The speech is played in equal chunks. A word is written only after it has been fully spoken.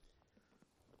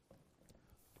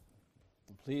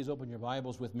Please open your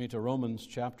Bibles with me to Romans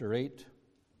chapter 8.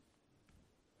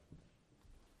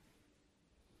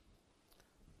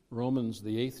 Romans,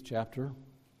 the 8th chapter.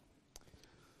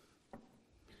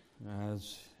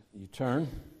 As you turn,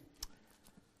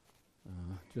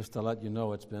 just to let you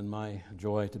know, it's been my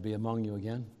joy to be among you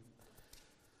again.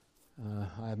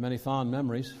 I have many fond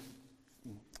memories,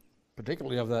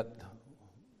 particularly of that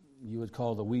you would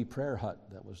call the wee prayer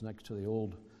hut that was next to the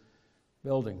old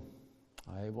building.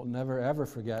 I will never ever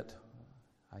forget,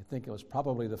 I think it was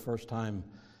probably the first time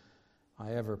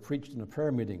I ever preached in a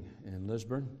prayer meeting in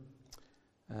Lisburn,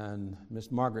 and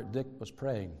Miss Margaret Dick was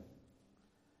praying,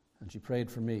 and she prayed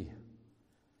for me.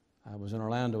 I was in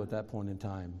Orlando at that point in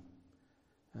time,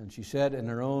 and she said in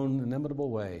her own inimitable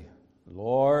way,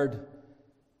 "Lord,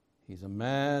 he's a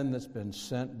man that's been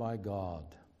sent by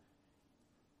God."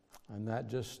 And that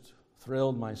just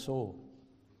thrilled my soul.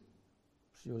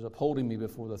 She was upholding me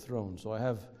before the throne. So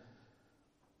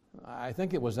I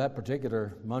think it was that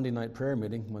particular Monday night prayer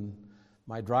meeting when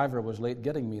my driver was late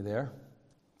getting me there,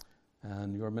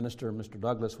 and your minister, Mr.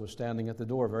 Douglas, was standing at the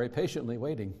door very patiently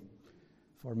waiting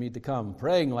for me to come,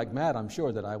 praying like mad, I'm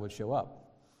sure, that I would show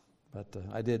up. But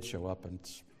I did show up, and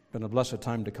it's been a blessed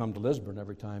time to come to Lisburn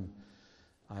every time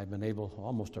I've been able,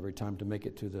 almost every time, to make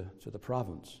it to the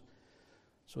province.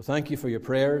 So thank you for your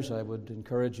prayers. I would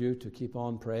encourage you to keep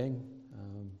on praying.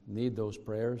 Need those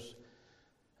prayers.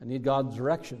 I need God's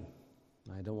direction.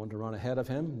 I don't want to run ahead of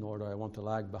Him, nor do I want to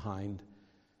lag behind.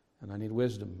 And I need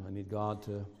wisdom. I need God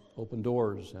to open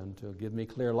doors and to give me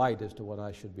clear light as to what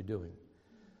I should be doing.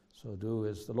 So do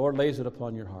as the Lord lays it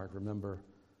upon your heart. Remember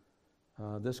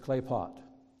this clay pot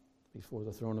before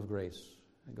the throne of grace.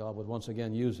 And God would once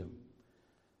again use him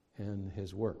in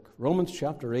His work. Romans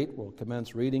chapter 8, we'll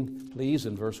commence reading, please,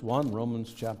 in verse 1.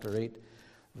 Romans chapter 8,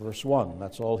 verse 1.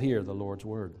 That's all here, the Lord's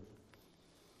Word.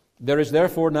 There is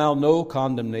therefore now no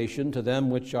condemnation to them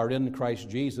which are in Christ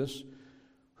Jesus,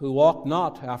 who walk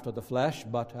not after the flesh,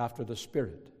 but after the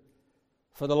Spirit.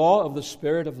 For the law of the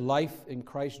Spirit of life in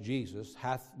Christ Jesus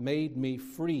hath made me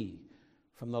free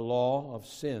from the law of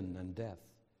sin and death.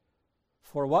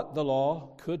 For what the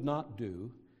law could not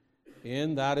do,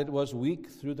 in that it was weak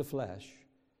through the flesh,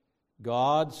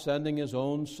 God, sending His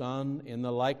own Son in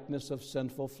the likeness of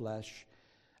sinful flesh,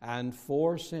 and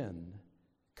for sin,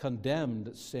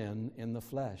 condemned sin in the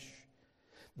flesh,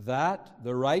 that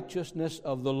the righteousness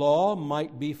of the law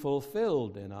might be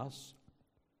fulfilled in us,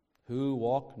 who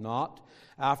walk not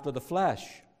after the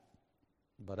flesh,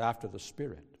 but after the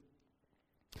Spirit.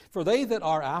 For they that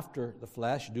are after the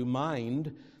flesh do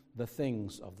mind the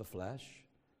things of the flesh,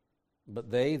 but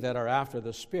they that are after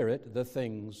the Spirit, the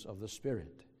things of the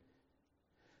Spirit.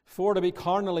 For to be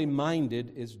carnally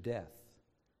minded is death,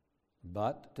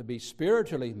 but to be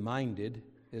spiritually minded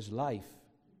is life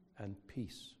and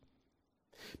peace.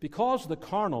 Because the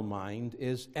carnal mind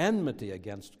is enmity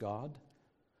against God,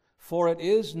 for it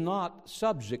is not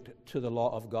subject to the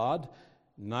law of God,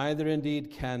 neither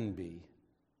indeed can be.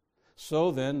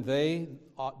 So then they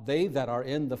that are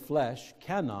in the flesh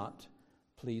cannot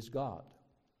please God.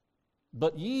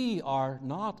 But ye are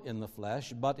not in the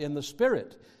flesh, but in the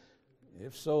Spirit,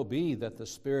 if so be that the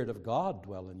Spirit of God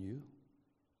dwell in you.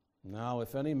 Now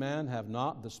if any man have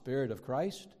not the Spirit of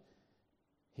Christ,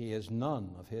 he is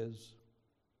none of His.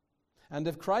 And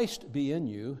if Christ be in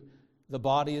you, the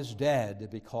body is dead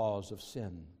because of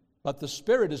sin, but the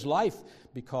Spirit is life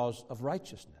because of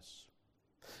righteousness.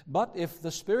 But if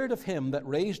the Spirit of Him that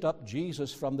raised up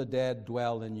Jesus from the dead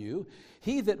dwell in you,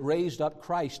 He that raised up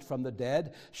Christ from the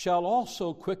dead shall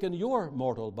also quicken your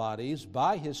mortal bodies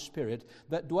by His Spirit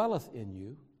that dwelleth in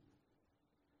you.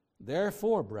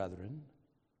 Therefore, brethren,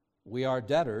 we are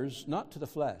debtors not to the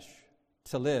flesh,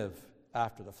 to live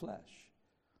after the flesh.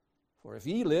 For if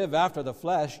ye live after the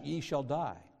flesh, ye shall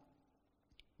die.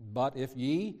 But if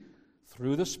ye,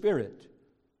 through the Spirit,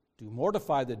 do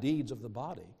mortify the deeds of the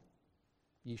body,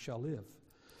 ye shall live.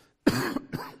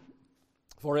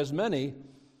 For as many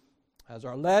as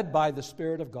are led by the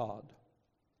Spirit of God,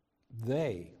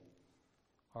 they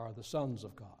are the sons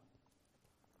of God.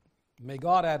 May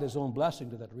God add His own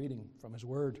blessing to that reading from His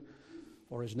Word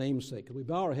for His name's sake. Could we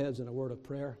bow our heads in a word of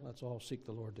prayer? Let's all seek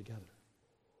the Lord together.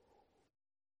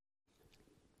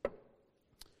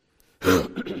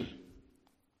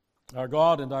 Our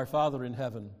God and our Father in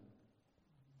heaven,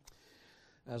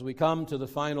 as we come to the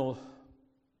final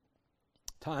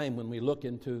time when we look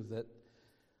into that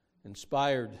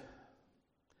inspired,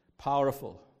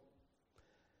 powerful,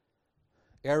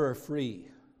 error-free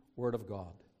Word of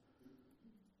God,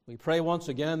 we pray once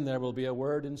again there will be a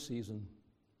word in season.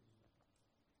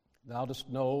 Thou dost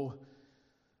know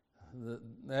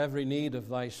every need of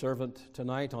thy servant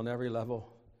tonight on every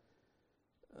level.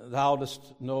 Thou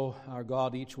dost know, our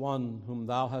God, each one whom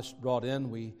thou hast brought in.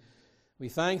 We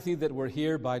thank thee that we're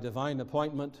here by divine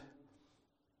appointment.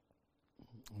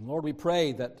 And Lord, we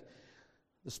pray that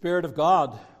the Spirit of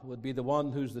God would be the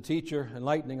one who's the teacher,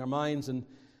 enlightening our minds and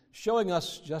showing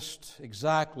us just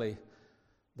exactly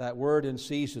that word in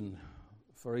season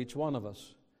for each one of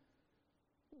us.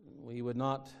 We would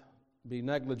not be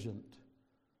negligent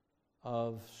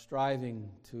of striving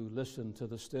to listen to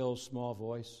the still small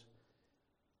voice.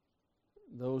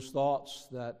 Those thoughts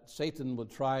that Satan would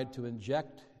try to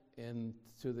inject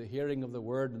into the hearing of the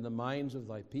word in the minds of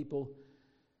thy people,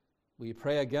 we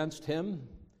pray against him.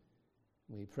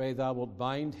 We pray thou wilt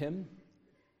bind him.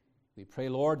 We pray,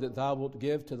 Lord, that thou wilt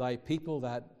give to thy people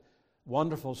that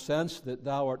wonderful sense that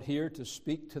thou art here to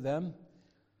speak to them.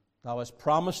 Thou hast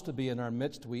promised to be in our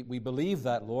midst. We believe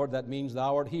that, Lord. That means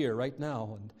thou art here right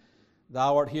now, and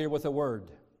thou art here with a word.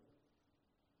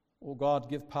 O God,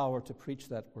 give power to preach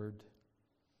that word.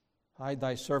 Hide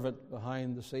thy servant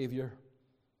behind the Savior,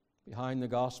 behind the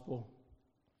gospel.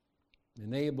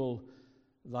 Enable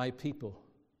thy people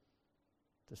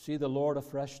to see the Lord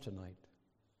afresh tonight.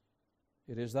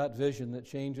 It is that vision that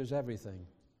changes everything.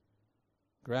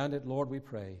 Grant it, Lord, we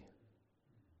pray.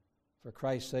 For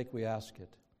Christ's sake we ask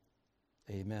it.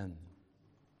 Amen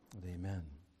and amen.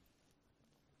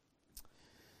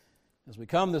 As we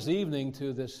come this evening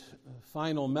to this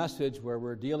final message where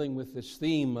we're dealing with this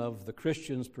theme of the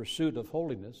Christian's pursuit of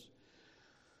holiness,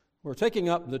 we're taking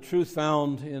up the truth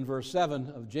found in verse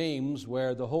 7 of James,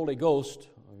 where the Holy Ghost,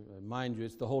 mind you,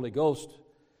 it's the Holy Ghost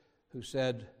who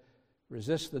said,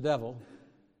 resist the devil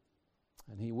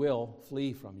and he will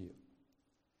flee from you.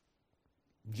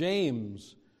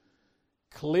 James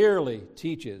clearly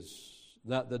teaches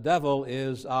that the devil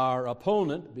is our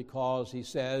opponent because he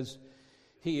says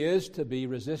he is to be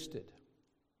resisted.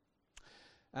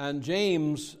 And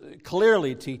James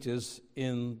clearly teaches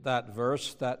in that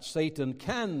verse that Satan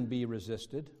can be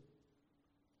resisted.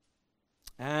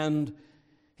 And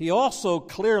he also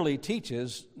clearly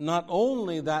teaches not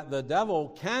only that the devil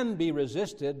can be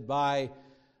resisted by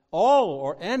all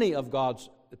or any of God's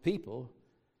people,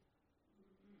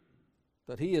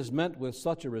 but he is meant with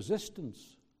such a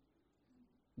resistance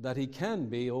that he can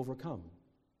be overcome.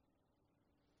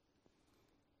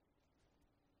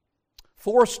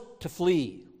 Forced to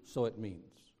flee, so it means.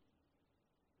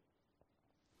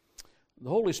 The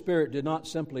Holy Spirit did not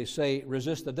simply say,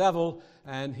 resist the devil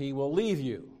and he will leave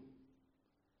you.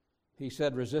 He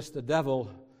said, resist the devil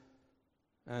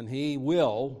and he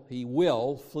will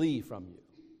flee from you.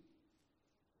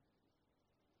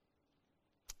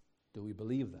 Do we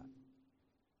believe that?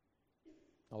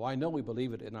 Oh, I know we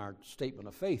believe it in our statement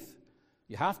of faith.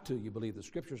 You have to. You believe the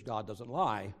Scriptures. God doesn't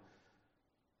lie.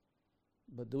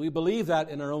 But do we believe that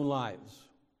in our own lives?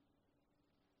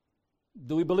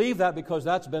 Do we believe that because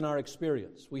that's been our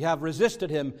experience? We have resisted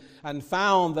him and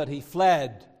found that he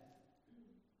fled.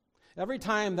 Every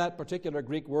time that particular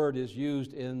Greek word is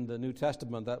used in the New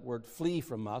Testament, that word flee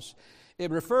from us,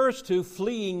 it refers to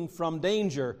fleeing from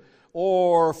danger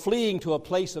or fleeing to a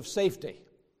place of safety.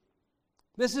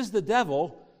 This is the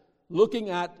devil looking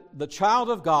at the child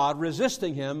of God,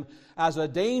 resisting him as a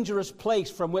dangerous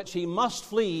place from which he must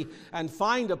flee and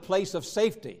find a place of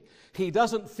safety. He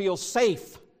doesn't feel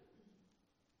safe.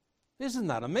 Isn't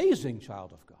that amazing,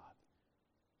 child of God?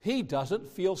 He doesn't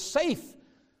feel safe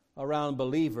around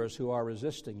believers who are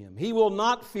resisting him. He will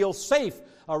not feel safe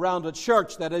around a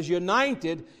church that is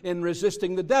united in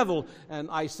resisting the devil. And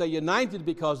I say united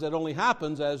because it only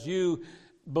happens as you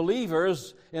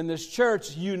believers in this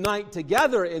church unite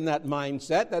together in that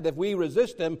mindset that if we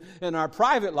resist him in our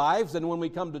private lives, then when we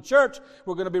come to church,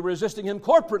 we're going to be resisting him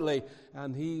corporately,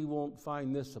 and he won't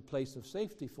find this a place of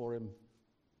safety for him.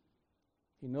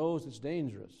 He knows it's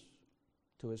dangerous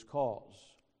to his cause.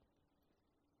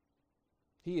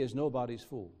 He is nobody's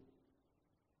fool.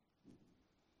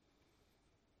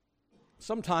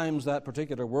 Sometimes that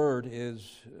particular word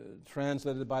is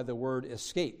translated by the word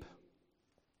escape.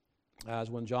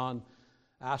 As when John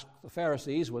asked the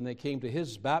Pharisees when they came to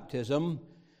his baptism,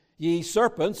 ye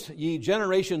serpents, ye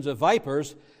generations of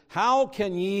vipers, how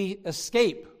can ye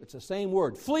escape? It's the same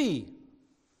word, flee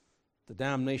the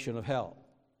damnation of hell.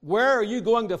 Where are you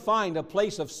going to find a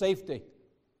place of safety?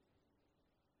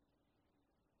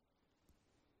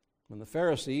 When the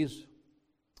Pharisees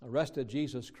arrested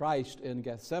Jesus Christ in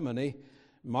Gethsemane,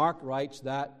 Mark writes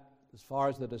that as far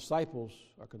as the disciples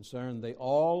are concerned, they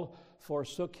all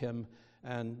forsook him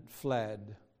and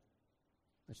fled.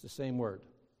 It's the same word.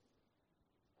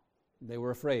 They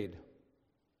were afraid.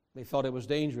 They thought it was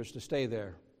dangerous to stay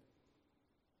there.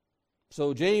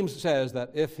 So James says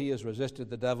that if he is resisted,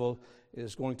 the devil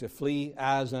is going to flee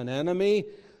as an enemy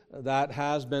that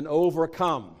has been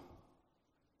overcome.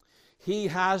 He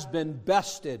has been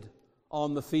bested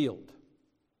on the field.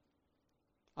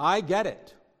 I get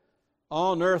it.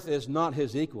 On earth is not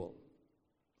his equal.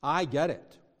 I get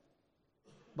it.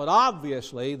 But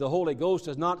obviously, the Holy Ghost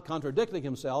is not contradicting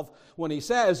himself when he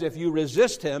says, if you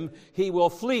resist him, he will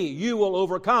flee. You will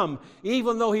overcome,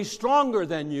 even though he's stronger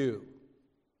than you.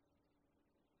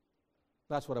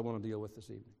 That's what I want to deal with this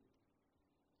evening.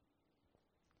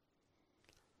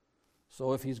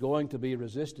 So if he's going to be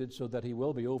resisted so that he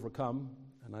will be overcome,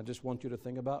 and I just want you to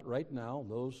think about right now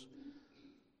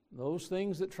those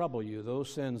things that trouble you,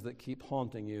 those sins that keep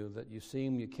haunting you, that you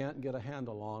can't get a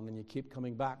handle on, and you keep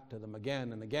coming back to them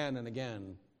again and again and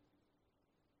again.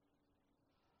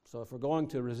 So if we're going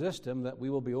to resist him, that we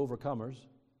will be overcomers,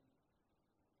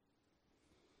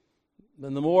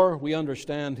 then the more we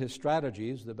understand his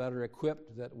strategies, the better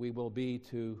equipped that we will be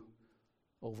to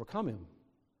overcome him.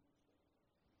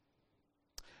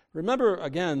 Remember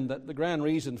again that the grand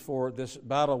reason for this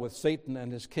battle with Satan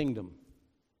and his kingdom.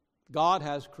 God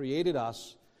has created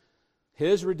us,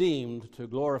 his redeemed, to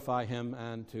glorify him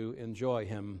and to enjoy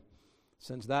him.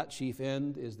 Since that chief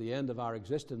end is the end of our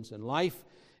existence in life,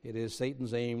 it is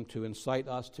Satan's aim to incite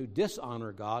us to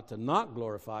dishonor God, to not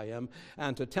glorify him,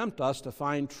 and to tempt us to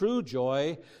find true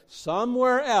joy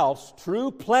somewhere else,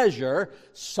 true pleasure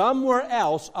somewhere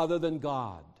else other than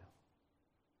God.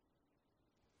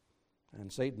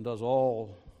 And Satan does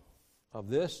all of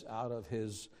this out of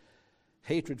his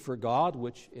hatred for God,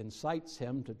 which incites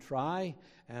him to try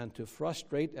and to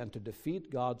frustrate and to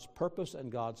defeat God's purpose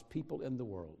and God's people in the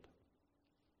world.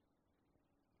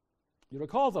 You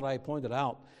recall that I pointed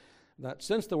out that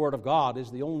since the Word of God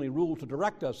is the only rule to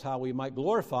direct us how we might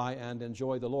glorify and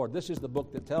enjoy the Lord, this is the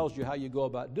book that tells you how you go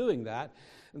about doing that,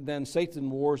 then Satan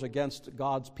wars against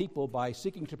God's people by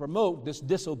seeking to promote this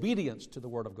disobedience to the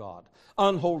Word of God,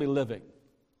 unholy living.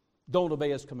 Don't obey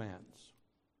his commands.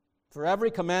 For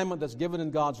every commandment that's given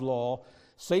in God's law,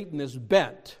 Satan is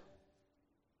bent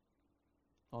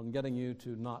on getting you to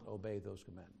not obey those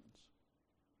commandments.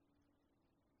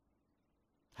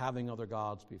 Having other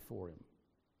gods before him.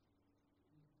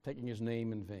 Taking his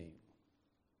name in vain.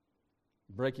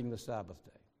 Breaking the Sabbath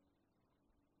day.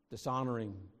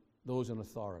 Dishonoring those in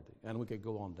authority. And we could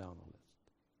go on down the list.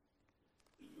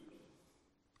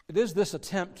 It is this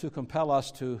attempt to compel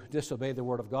us to disobey the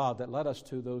Word of God that led us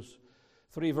to those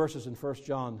 3 verses in 1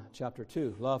 John chapter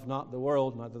 2. Love not the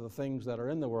world, neither the things that are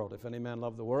in the world. If any man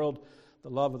love the world, the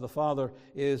love of the Father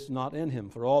is not in him.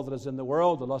 For all that is in the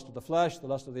world, the lust of the flesh, the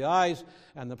lust of the eyes,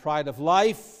 and the pride of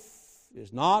life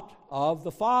is not of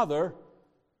the Father.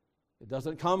 It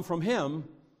doesn't come from him.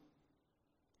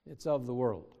 It's of the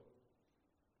world.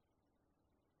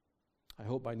 I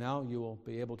hope by now you will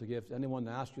be able to give anyone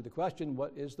to ask you the question,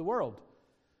 what is the world?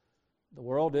 The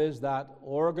world is that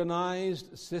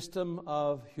organized system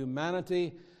of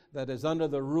humanity that is under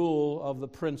the rule of the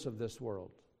prince of this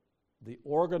world. The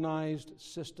organized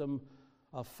system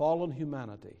of fallen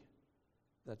humanity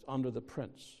that's under the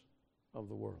prince of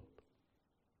the world.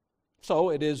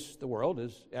 So the world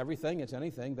is everything, it's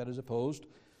anything that is opposed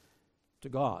to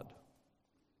God.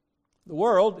 The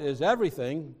world is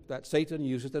everything that Satan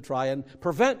uses to try and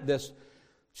prevent this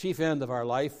chief end of our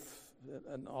life.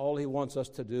 And all he wants us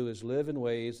to do is live in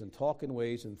ways and talk in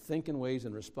ways and think in ways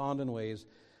and respond in ways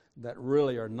that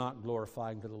really are not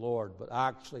glorifying to the Lord, but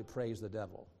actually praise the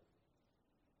devil.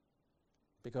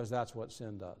 Because that's what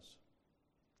sin does.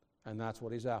 And that's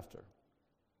what he's after.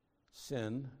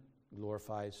 Sin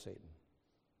glorifies Satan.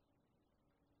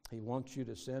 He wants you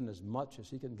to sin as much as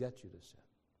he can get you to sin.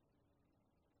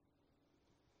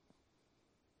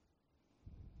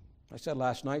 I said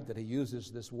last night that he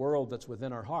uses this world that's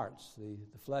within our hearts. The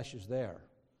flesh is there.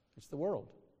 It's the world.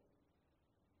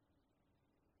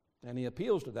 And he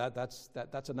appeals to that.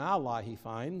 That's an ally he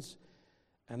finds.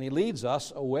 And he leads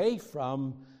us away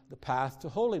from the path to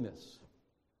holiness.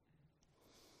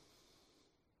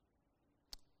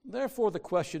 Therefore, the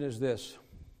question is this.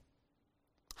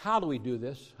 How do we do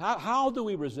this? How do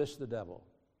we resist the devil?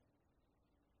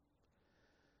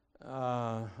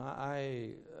 I'm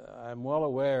well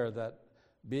aware that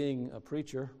being a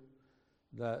preacher,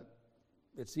 that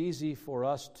it's easy for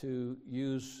us to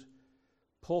use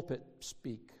pulpit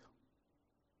speak,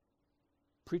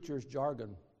 preacher's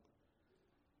jargon,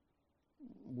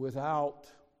 without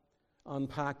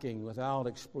unpacking, without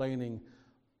explaining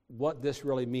what this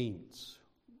really means,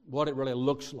 what it really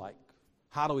looks like.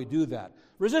 How do we do that?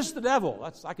 Resist the devil.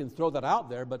 I can throw that out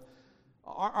there, but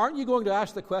aren't you going to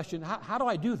ask the question, how do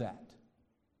I do that?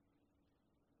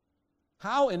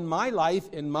 How in my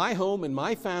life, in my home, in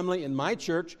my family, in my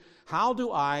church, how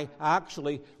do I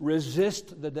actually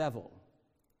resist the devil?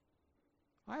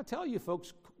 I tell you,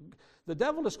 folks, the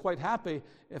devil is quite happy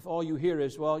if all you hear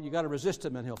is, well, you got to resist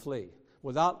him and he'll flee,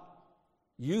 without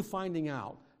you finding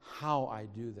out how I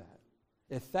do that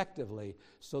effectively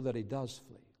so that he does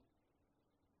flee.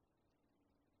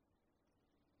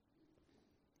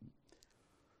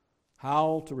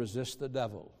 How to resist the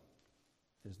devil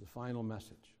is the final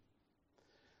message.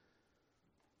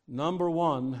 Number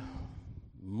one,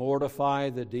 mortify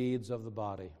the deeds of the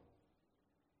body.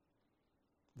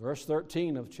 Verse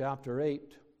 13 of chapter 8,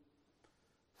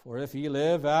 for if ye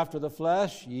live after the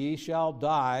flesh, ye shall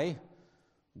die,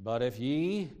 but if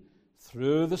ye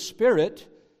through the Spirit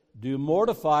do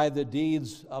mortify the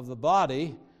deeds of the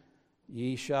body,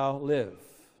 ye shall live.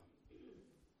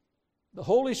 The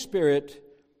Holy Spirit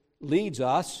leads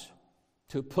us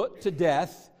to put to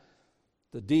death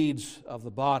the deeds of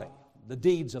the body. The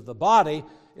deeds of the body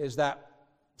is that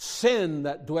sin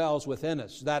that dwells within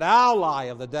us, that ally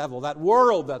of the devil, that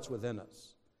world that's within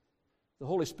us. The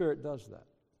Holy Spirit does that,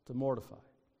 to mortify.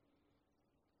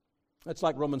 It's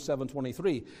like Romans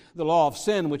 7:23, the law of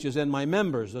sin which is in my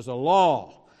members. There's a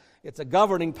law. It's a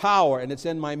governing power, and it's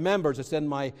in my members. It's in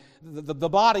my... The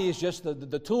body is just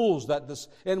the tools that this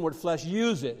inward flesh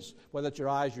uses, whether it's your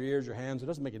eyes, your ears, your hands. It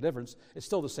doesn't make a difference. It's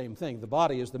still the same thing. The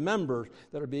body is the members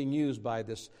that are being used by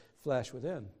this flesh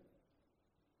within.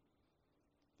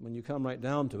 When you come right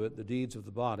down to it, the deeds of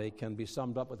the body can be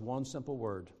summed up with one simple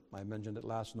word. I mentioned it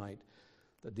last night.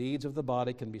 The deeds of the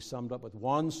body can be summed up with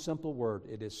one simple word.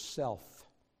 It is self.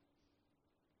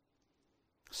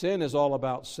 Sin is all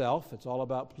about self. It's all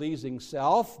about pleasing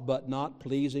self, but not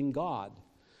pleasing God.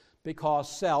 Because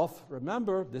self,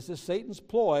 remember, this is Satan's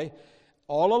ploy.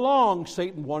 All along,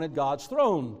 Satan wanted God's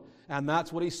throne. And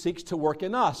that's what he seeks to work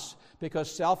in us. Because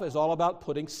self is all about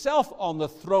putting self on the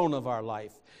throne of our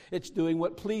life. It's doing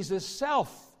what pleases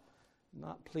self,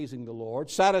 not pleasing the Lord,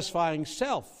 satisfying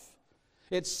self.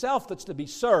 It's self that's to be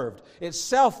served. It's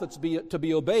self that's to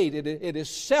be obeyed. It is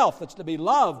self that's to be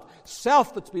loved.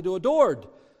 Self that's to be adored.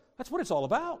 That's what it's all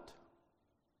about.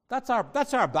 That's our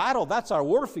battle. That's our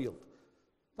warfield.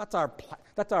 That's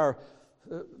the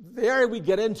area we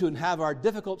get into and have our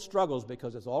difficult struggles,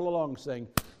 because it's all along saying,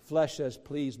 flesh says,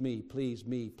 please me, please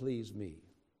me, please me.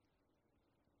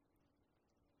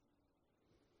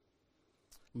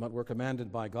 But we're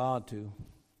commanded by God to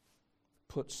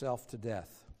put self to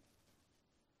death.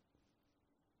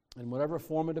 In whatever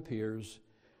form it appears,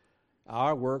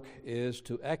 our work is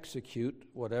to execute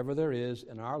whatever there is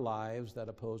in our lives that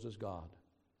opposes God.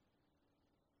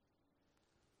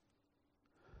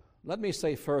 Let me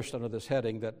say first under this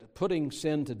heading that putting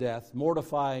sin to death,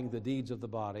 mortifying the deeds of the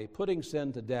body, putting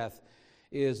sin to death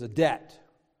is a debt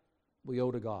we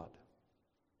owe to God.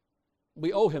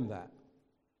 We owe Him that.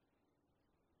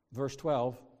 Verse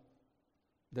 12,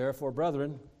 therefore,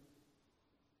 brethren,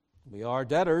 we are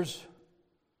debtors,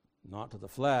 not to the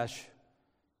flesh,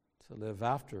 to live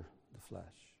after the flesh.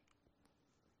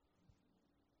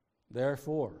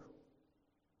 Therefore,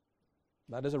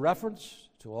 that is a reference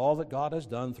to all that God has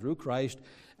done through Christ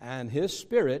and His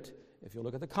Spirit, if you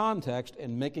look at the context,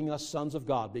 in making us sons of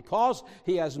God. Because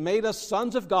He has made us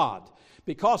sons of God,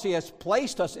 because He has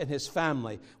placed us in His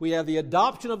family, we have the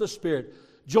adoption of the Spirit.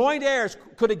 Joint heirs,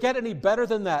 could it get any better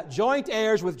than that? Joint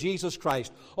heirs with Jesus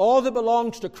Christ. All that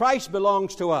belongs to Christ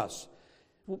belongs to us.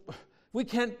 We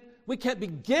can't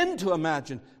begin to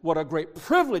imagine what a great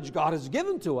privilege God has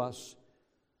given to us.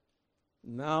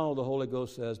 Now the Holy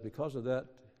Ghost says, because of that,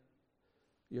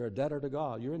 you're a debtor to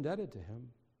God. You're indebted to Him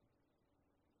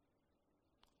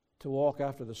to walk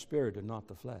after the Spirit and not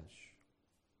the flesh.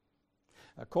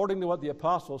 According to what the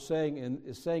apostle is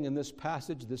saying in this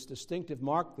passage, this distinctive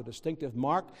mark, the distinctive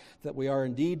mark that we are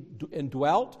indeed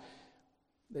indwelt,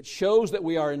 that shows that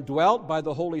we are indwelt by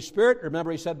the Holy Spirit.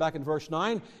 Remember, he said back in verse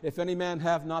 9, if any man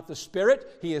have not the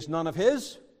Spirit, he is none of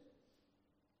his.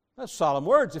 That's solemn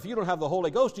words. If you don't have the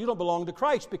Holy Ghost, you don't belong to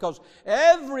Christ, because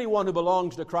everyone who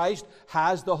belongs to Christ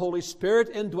has the Holy Spirit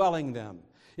indwelling them.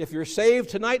 If you're saved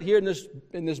tonight here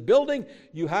in this building,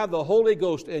 you have the Holy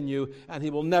Ghost in you, and He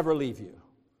will never leave you.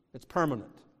 It's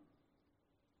permanent.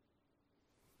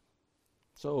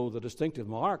 So the distinctive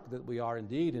mark that we are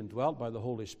indeed indwelt by the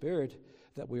Holy Spirit,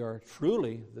 that we are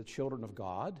truly the children of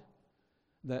God,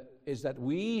 that is that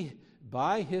we,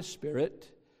 by His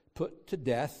Spirit, put to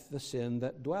death the sin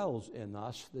that dwells in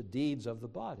us, the deeds of the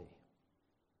body.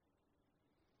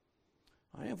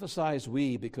 I emphasize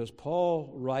we because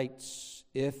Paul writes,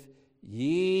 if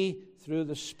ye through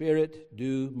the Spirit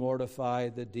do mortify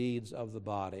the deeds of the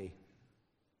body.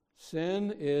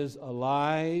 Sin is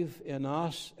alive in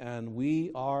us, and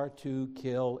we are to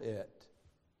kill it.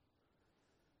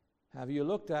 Have you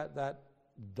looked at that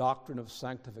doctrine of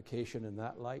sanctification in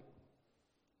that light?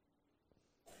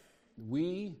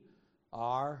 We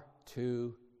are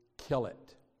to kill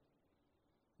it.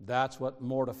 That's what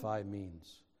mortify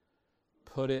means.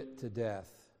 Put it to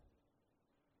death.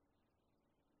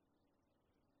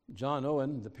 John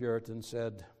Owen, the Puritan,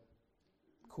 said,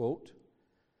 quote,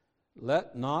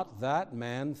 "Let not that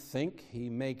man think he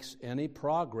makes any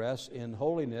progress in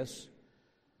holiness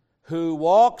who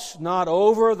walks not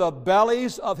over the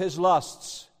bellies of his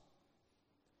lusts.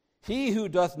 He who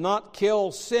doth not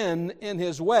kill sin in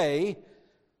his way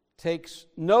takes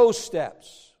no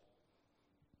steps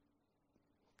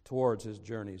towards his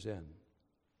journey's end."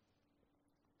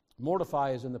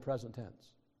 Mortify is in the present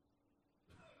tense.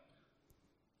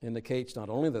 Indicates not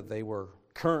only that they were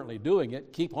currently doing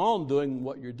it, keep on doing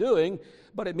what you're doing,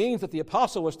 but it means that the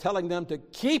apostle was telling them to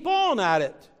keep on at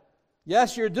it.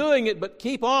 Yes, you're doing it, but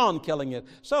keep on killing it.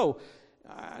 So,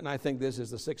 and I think this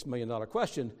is the $6 million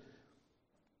question,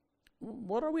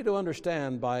 what are we to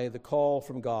understand by the call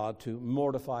from God to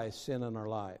mortify sin in our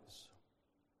lives?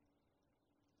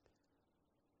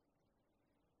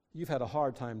 You've had a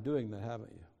hard time doing that,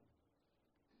 haven't you?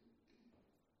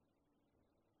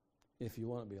 If you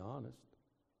want to be honest.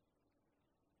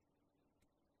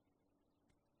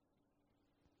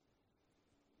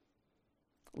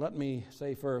 Let me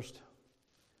say first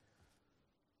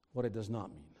what it does not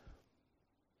mean.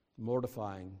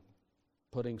 Mortifying,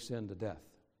 putting sin to death.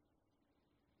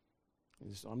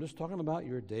 I'm just talking about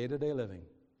your day-to-day living.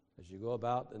 As you go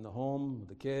about in the home, with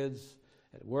the kids,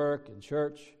 at work, in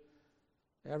church,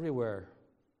 everywhere,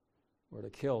 we're to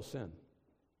kill sin.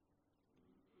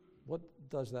 What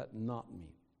does that not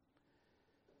mean?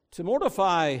 To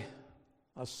mortify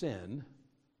a sin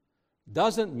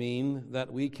doesn't mean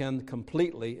that we can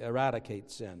completely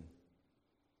eradicate sin.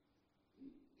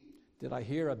 Did I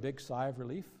hear a big sigh of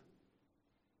relief?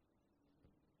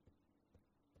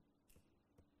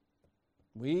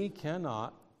 We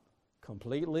cannot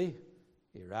completely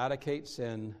eradicate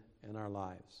sin in our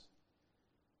lives.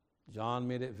 John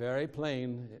made it very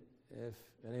plain. If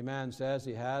any man says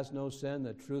he has no sin,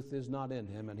 the truth is not in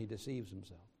him, and he deceives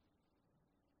himself.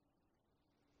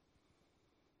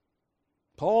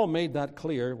 Paul made that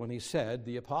clear when he said,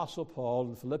 the Apostle Paul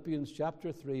in Philippians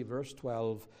chapter 3, verse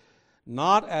 12,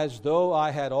 "Not as though I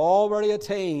had already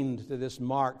attained to this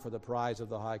mark for the prize of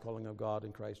the high calling of God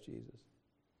in Christ Jesus.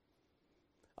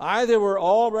 Either were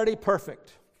already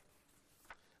perfect."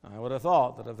 I would have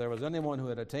thought that if there was anyone who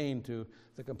had attained to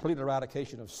the complete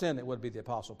eradication of sin, it would be the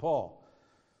Apostle Paul.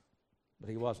 But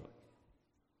he wasn't.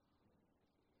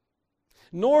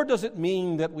 Nor does it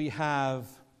mean that we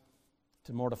have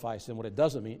to mortify sin. What it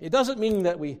doesn't mean. It doesn't mean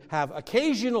that we have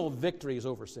occasional victories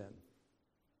over sin.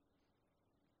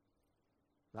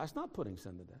 That's not putting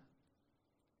sin to death.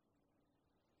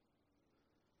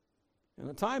 In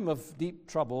a time of deep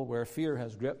trouble where fear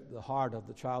has gripped the heart of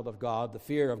the child of God, the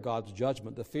fear of God's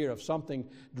judgment, the fear of something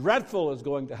dreadful is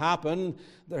going to happen,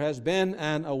 there has been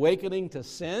an awakening to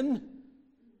sin,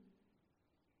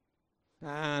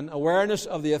 an awareness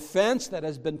of the offense that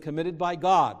has been committed by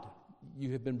God.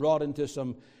 You have been brought into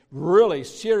some really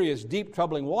serious, deep,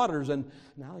 troubling waters, and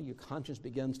now your conscience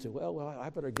begins to, well, I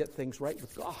better get things right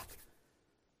with God.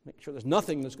 Make sure there's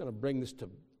nothing that's going to bring this to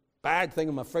bad thing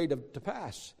I'm afraid to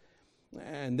pass.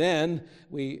 And then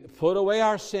we put away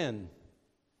our sin.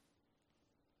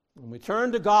 And we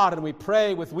turn to God and we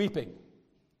pray with weeping.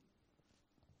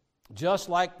 Just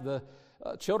like the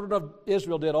children of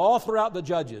Israel did all throughout the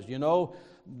Judges. You know,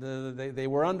 they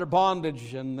were under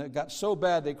bondage and it got so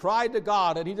bad they cried to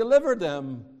God and He delivered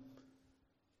them.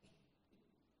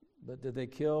 But did they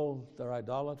kill their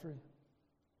idolatry?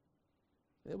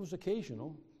 It was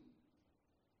occasional.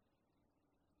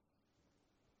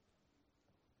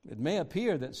 It may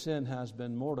appear that sin has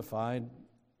been mortified,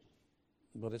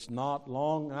 but it's not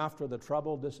long after the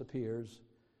trouble disappears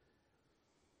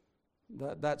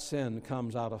that sin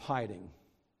comes out of hiding.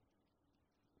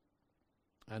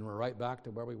 And we're right back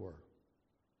to where we were.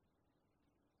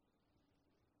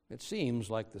 It seems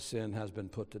like the sin has been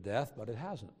put to death, but it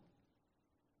hasn't.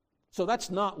 So that's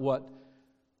not what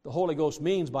the Holy Ghost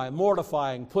means by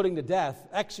mortifying, putting to death,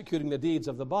 executing the deeds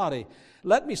of the body.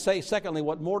 Let me say, secondly,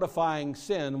 what mortifying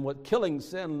sin, what killing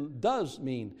sin does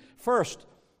mean. First,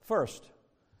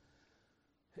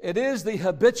 it is the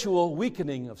habitual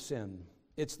weakening of sin.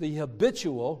 It's the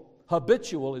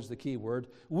habitual is the key word,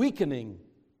 weakening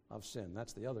of sin.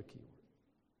 That's the other key word.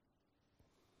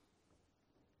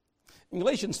 In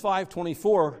Galatians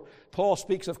 5:24, Paul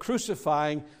speaks of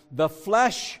crucifying the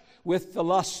flesh with the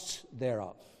lusts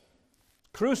thereof.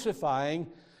 Crucifying,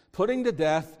 putting to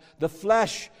death the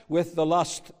flesh with the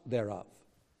lust thereof.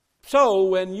 So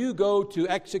when you go to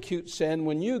execute sin,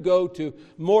 when you go to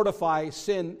mortify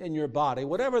sin in your body,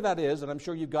 whatever that is, and I'm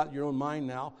sure you've got your own mind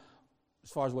now as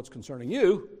far as what's concerning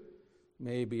you,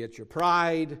 maybe it's your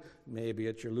pride, maybe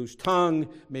it's your loose tongue,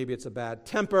 maybe it's a bad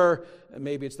temper,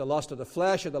 maybe it's the lust of the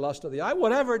flesh or the lust of the eye,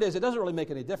 whatever it is, it doesn't really make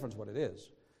any difference what it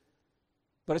is.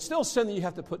 But it's still sin that you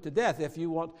have to put to death if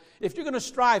you're going to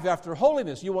strive after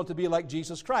holiness, you want to be like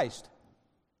Jesus Christ.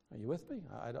 Are you with me?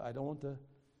 I don't want to,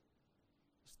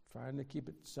 just trying to keep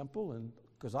it simple, and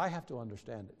because I have to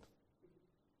understand it.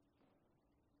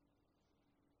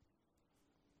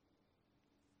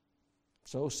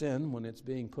 So sin, when it's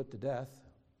being put to death,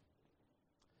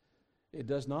 it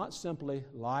does not simply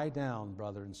lie down,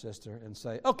 brother and sister, and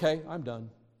say, okay, I'm done.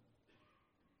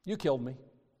 You killed me.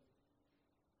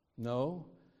 No,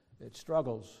 it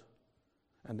struggles,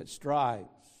 and it strives,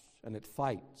 and it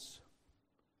fights.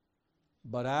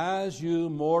 But as you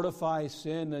mortify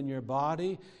sin in your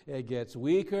body, it gets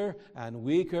weaker and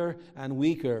weaker and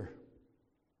weaker.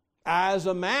 As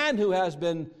a man who has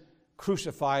been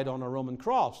crucified on a Roman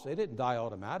cross, they didn't die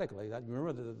automatically.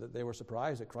 Remember that they were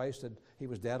surprised that Christ he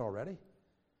was dead already?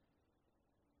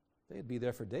 They'd be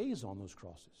there for days on those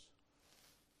crosses.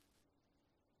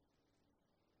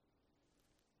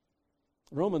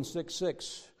 Romans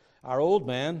 6:6, our old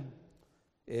man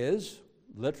is,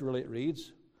 literally it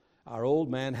reads, our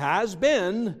old man has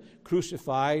been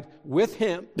crucified with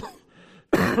him,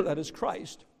 that is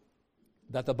Christ,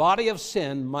 that the body of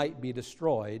sin might be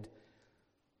destroyed,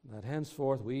 that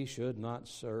henceforth we should not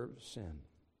serve sin.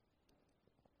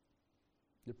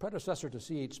 The predecessor to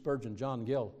C.H. Spurgeon, John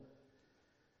Gill,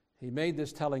 he made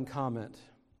this telling comment.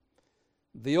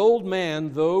 The old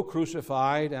man, though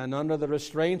crucified and under the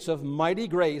restraints of mighty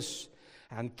grace,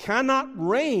 and cannot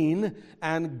reign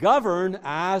and govern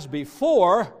as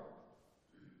before,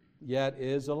 yet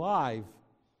is alive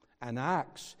and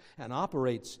acts and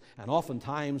operates and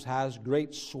oftentimes has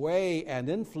great sway and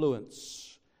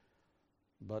influence.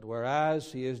 But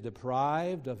whereas he is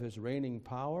deprived of his reigning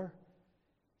power,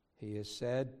 he is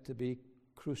said to be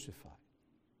crucified.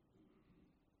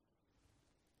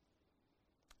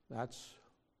 That's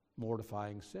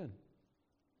mortifying sin.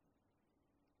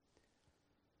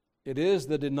 It is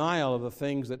the denial of the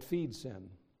things that feed sin.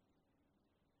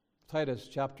 Titus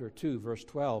chapter 2, verse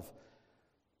 12,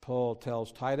 Paul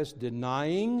tells Titus,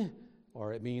 denying,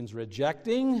 or it means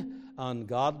rejecting,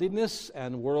 ungodliness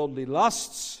and worldly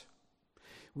lusts,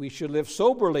 we should live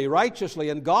soberly, righteously,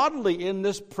 and godly in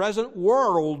this present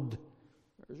world.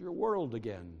 There's your world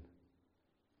again.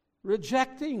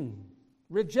 Rejecting,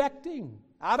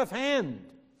 out of hand.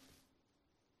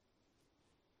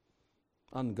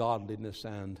 Ungodliness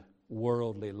and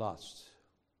worldly lusts.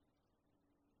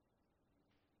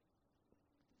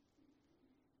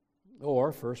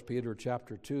 Or 1 Peter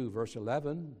chapter 2, verse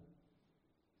 11,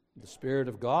 the Spirit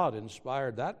of God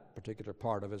inspired that particular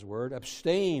part of His Word.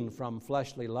 Abstain from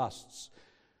fleshly lusts,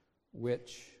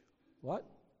 which, what?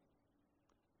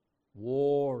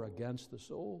 War against the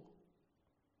soul.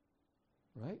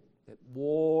 Right? It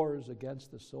wars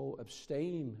against the soul.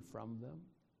 Abstain from them.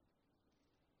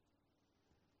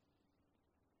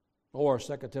 Or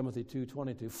 2 Timothy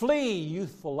 2:22, flee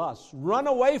youthful lusts. Run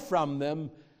away from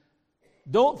them.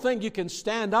 Don't think you can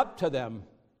stand up to them.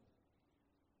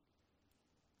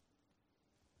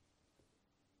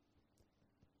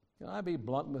 Can I be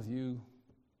blunt with you?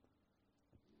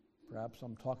 Perhaps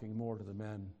I'm talking more to the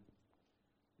men.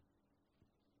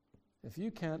 If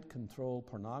you can't control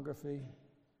pornography,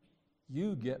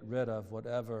 you get rid of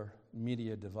whatever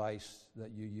media device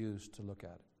that you use to look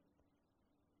at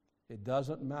it. It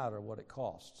doesn't matter what it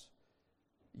costs.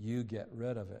 You get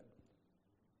rid of it.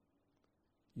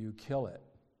 You kill it.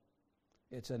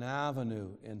 It's an avenue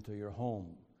into your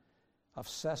home of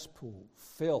cesspool,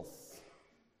 filth.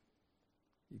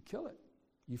 You kill it.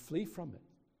 You flee from it.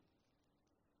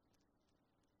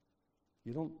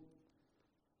 You don't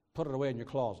put it away in your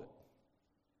closet,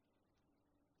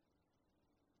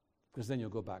 because then you'll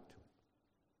go back to it.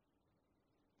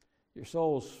 Your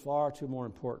soul's far too more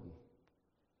important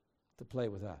to play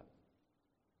with that.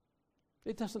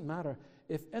 It doesn't matter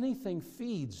if anything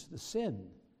feeds the sin.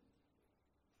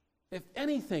 If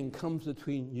anything comes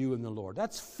between you and the Lord,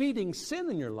 that's feeding sin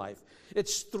in your life.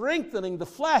 It's strengthening the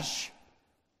flesh.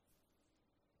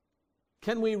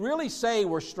 Can we really say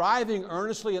we're striving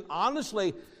earnestly and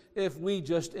honestly if we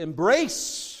just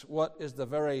embrace what is the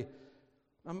very...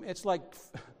 it's like,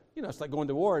 it's like going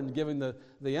to war and giving the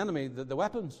enemy the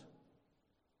weapons.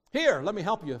 Here, let me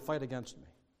help you fight against me.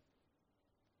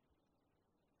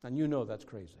 And you know that's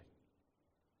crazy.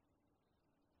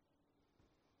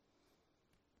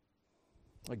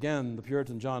 Again, the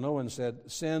Puritan John Owen said,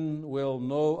 "Sin will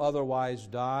no otherwise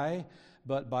die,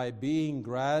 but by being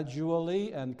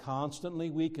gradually and constantly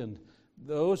weakened."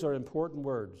 Those are important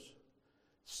words.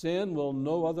 Sin will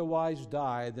no otherwise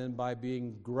die than by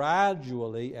being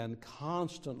gradually and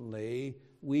constantly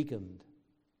weakened.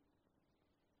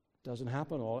 It doesn't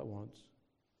happen all at once.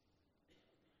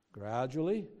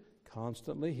 Gradually,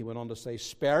 constantly. He went on to say,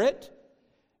 "Spare it,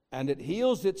 and it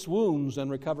heals its wounds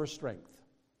and recovers strength."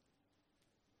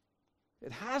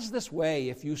 It has this way,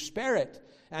 if you spare it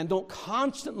and don't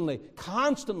constantly,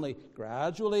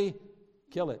 gradually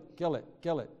kill it.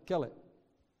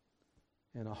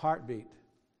 In a heartbeat,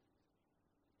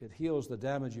 it heals the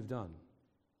damage you've done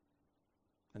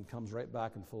and comes right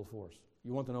back in full force.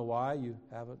 You want to know why you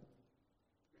haven't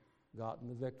gotten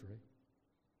the victory?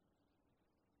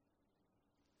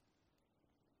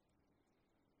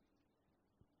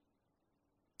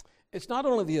 It's not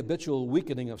only the habitual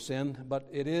weakening of sin, but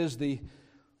it is the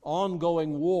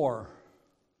ongoing war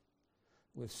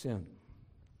with sin.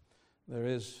 There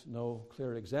is no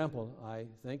clearer example, I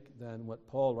think, than what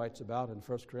Paul writes about in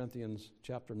 1 Corinthians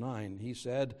chapter 9. He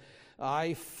said,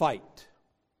 "I fight,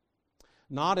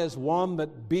 not as one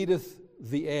that beateth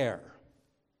the air,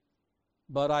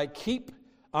 but I keep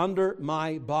under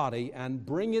my body and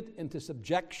bring it into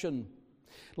subjection,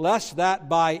 lest that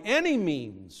by any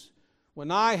means, when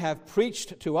I have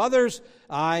preached to others,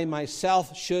 I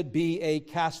myself should be a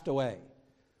castaway."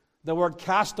 The word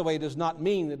castaway does not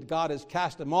mean that God has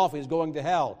cast him off, he's going to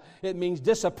hell. It means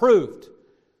disapproved.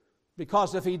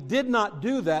 Because if he did not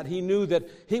do that, he knew that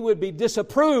he would be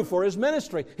disapproved for his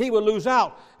ministry. He would lose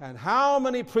out. And how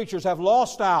many preachers have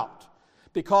lost out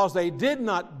because they did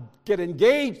not get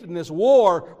engaged in this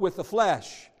war with the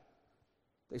flesh?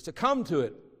 They succumbed to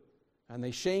it. And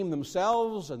they shamed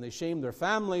themselves and they shamed their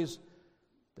families,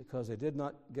 because they did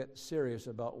not get serious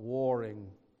about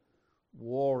warring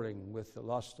with the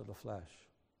lust of the flesh.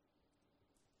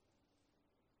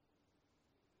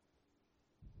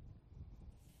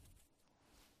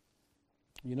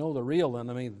 You know, the real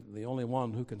enemy, the only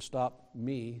one who can stop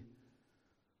me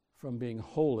from being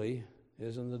holy,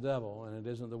 isn't the devil and it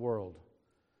isn't the world.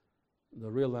 The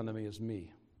real enemy is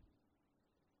me.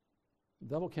 The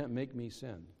devil can't make me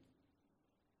sin.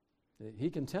 He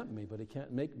can tempt me, but he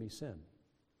can't make me sin.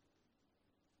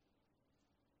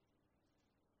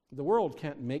 The world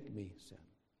can't make me sin.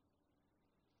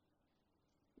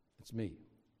 It's me.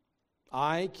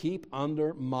 I keep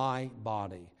under my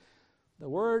body. The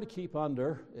word "keep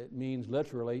under," it means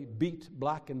literally beat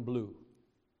black and blue.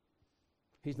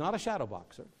 He's not a shadow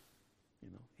boxer.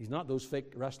 He's not those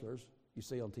fake wrestlers you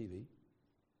see on TV.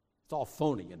 It's all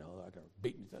phony, like they're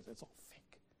beating. It's all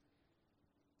fake.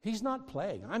 He's not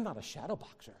playing. I'm not a shadow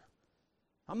boxer.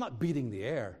 I'm not beating the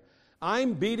air.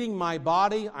 I'm beating my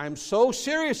body. I'm so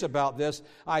serious about this.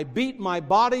 I beat my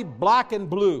body black and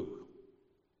blue.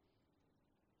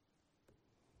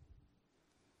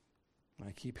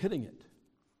 I keep hitting it.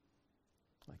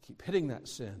 I keep hitting that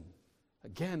sin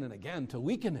again and again to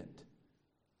weaken it,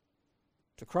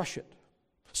 to crush it,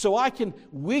 so I can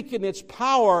weaken its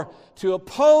power to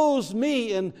oppose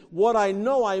me in what I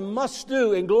know I must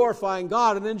do in glorifying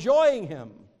God and enjoying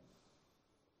Him.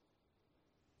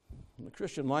 The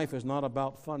Christian life is not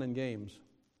about fun and games.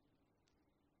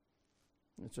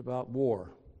 It's about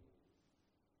war.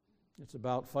 It's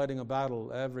about fighting a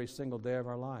battle every single day of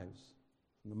our lives,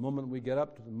 from the moment we get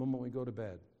up to the moment we go to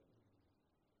bed.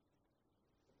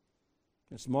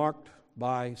 It's marked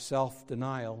by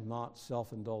self-denial, not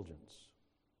self-indulgence.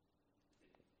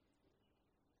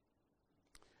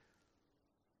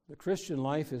 The Christian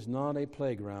life is not a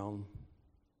playground.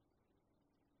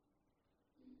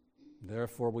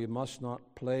 Therefore, we must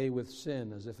not play with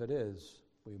sin as if it is.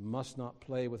 We must not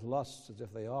play with lusts as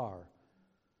if they are.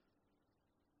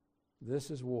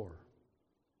 This is war.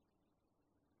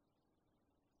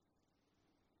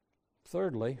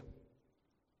 Thirdly,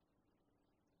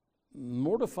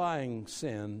 mortifying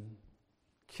sin,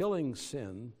 killing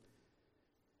sin,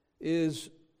 is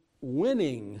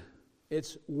winning.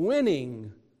 It's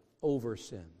winning over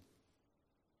sin.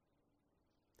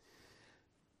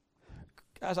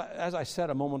 As I said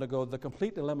a moment ago, the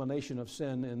complete elimination of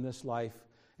sin in this life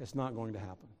is not going to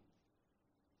happen.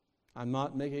 I'm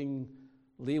not making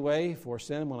leeway for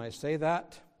sin when I say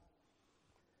that,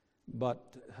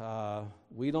 but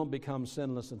we don't become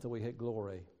sinless until we hit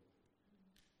glory.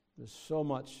 There's so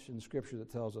much in Scripture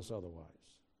that tells us otherwise.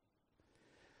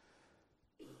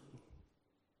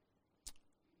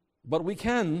 But we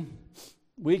can,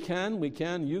 you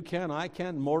can, I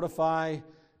can mortify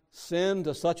sin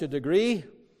to such a degree,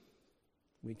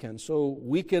 we can so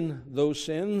weaken those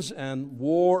sins and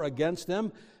war against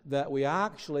them that we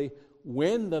actually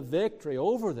win the victory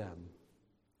over them.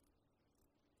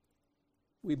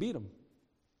 We beat them.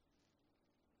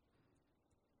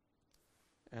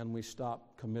 And we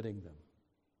stop committing them.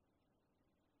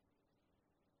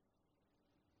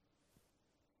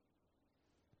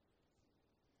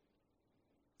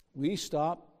 We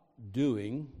stop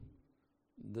doing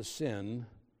the sin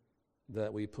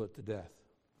that we put to death.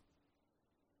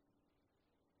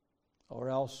 Or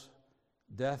else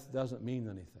death doesn't mean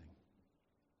anything.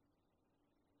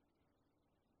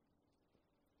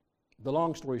 The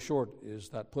long story short is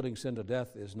that putting sin to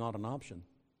death is not an option.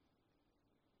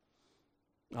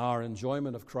 Our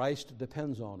enjoyment of Christ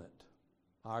depends on it.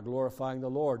 Our glorifying the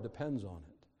Lord depends on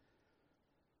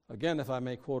it. Again, if I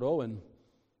may quote Owen,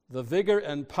 the vigor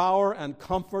and power and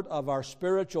comfort of our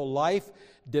spiritual life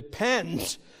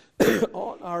depends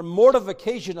on our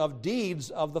mortification of deeds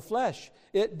of the flesh.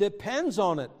 It depends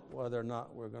on it whether or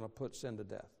not we're going to put sin to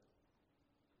death.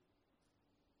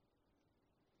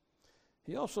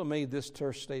 He also made this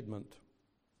terse statement: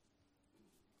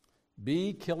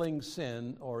 be killing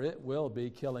sin, or it will be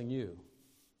killing you.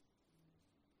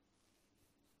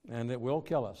 And it will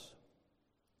kill us.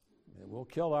 It will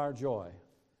kill our joy.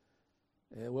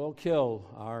 It will kill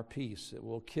our peace. It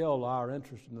will kill our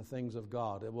interest in the things of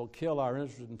God. It will kill our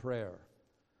interest in prayer,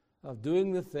 of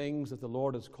doing the things that the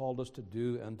Lord has called us to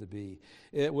do and to be.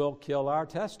 It will kill our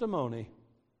testimony.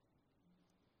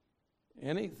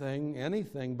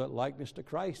 Anything but likeness to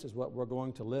Christ is what we're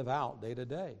going to live out day to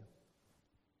day.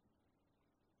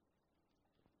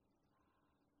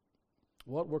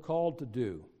 What we're called to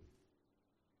do.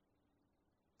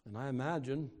 And I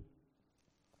imagine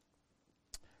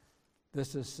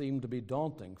this has seemed to be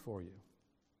daunting for you,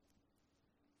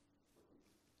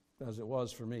 as it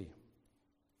was for me.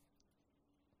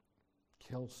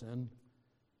 Kill sin.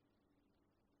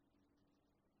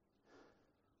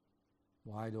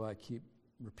 Why do I keep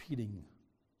repeating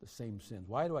the same sins?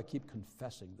 Why do I keep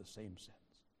confessing the same sins?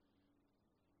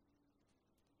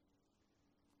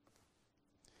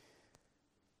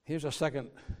 Here's a second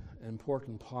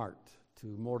important part to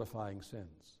mortifying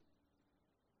sins.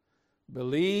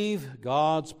 Believe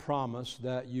God's promise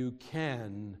that you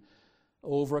can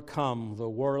overcome the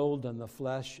world and the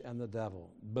flesh and the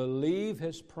devil. Believe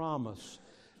His promise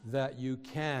that you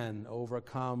can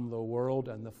overcome the world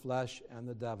and the flesh and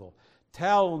the devil.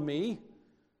 Tell me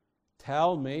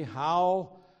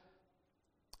how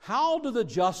do the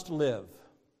just live?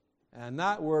 And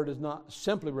that word is not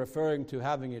simply referring to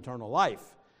having eternal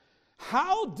life.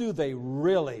 How do they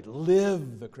really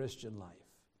live the Christian life?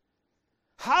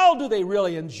 How do they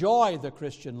really enjoy the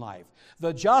Christian life?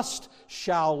 The just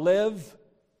shall live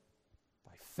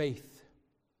by faith.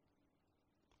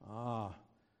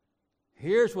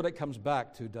 Here's what it comes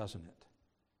back to, doesn't it?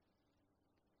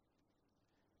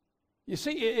 You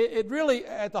see, it really,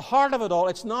 at the heart of it all,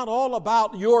 it's not all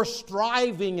about your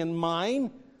striving and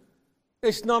mine.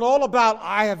 It's not all about,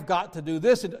 I have got to do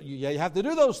this. You have to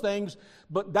do those things,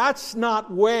 but that's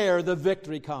not where the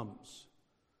victory comes.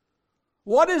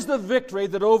 What is the victory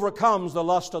that overcomes the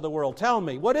lust of the world? Tell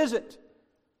me, what is it?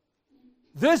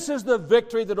 This is the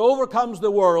victory that overcomes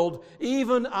the world,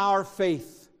 even our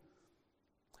faith.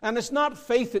 And it's not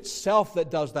faith itself that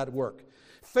does that work.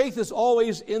 Faith is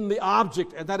always in the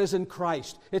object, and that is in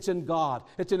Christ. It's in God.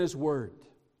 It's in His Word.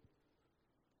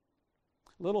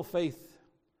 Little faith,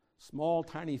 small,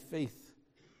 tiny faith,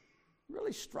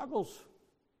 really struggles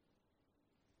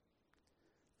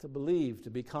to believe, to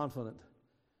be confident.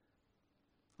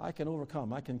 I can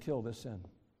overcome. I can kill this sin.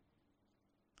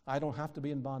 I don't have to be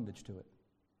in bondage to it.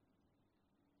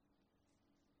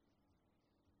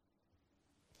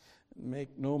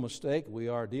 Make no mistake, we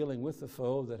are dealing with a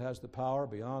foe that has the power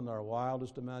beyond our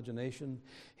wildest imagination.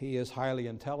 He is highly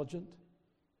intelligent.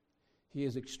 He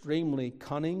is extremely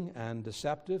cunning and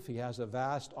deceptive. He has a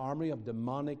vast army of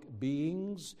demonic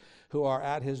beings who are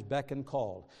at his beck and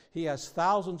call. He has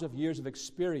thousands of years of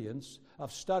experience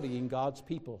of studying God's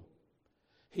people.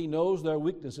 He knows their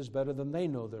weaknesses better than they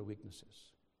know their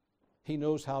weaknesses. He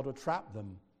knows how to trap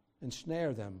them,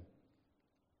 ensnare them.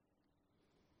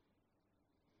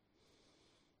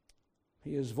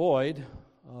 He is void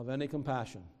of any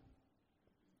compassion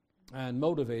and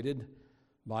motivated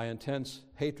by intense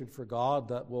hatred for God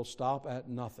that will stop at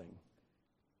nothing.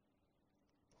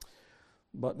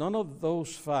 But none of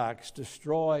those facts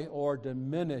destroy or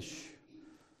diminish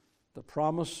the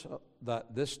promise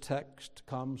that this text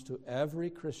comes to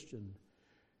every Christian.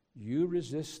 You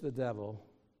resist the devil,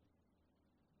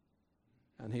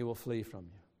 and he will flee from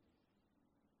you.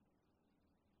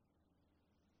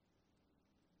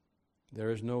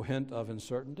 There is no hint of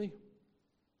uncertainty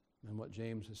in what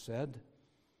James has said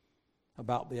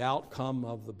about the outcome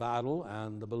of the battle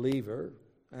and the believer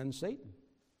and Satan.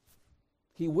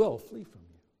 He will flee from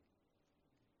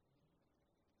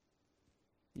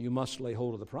you. You must lay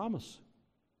hold of the promise.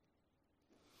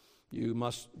 You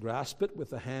must grasp it with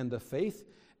the hand of faith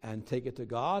and take it to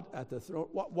God at the throne.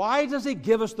 Why does He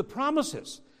give us the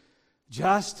promises?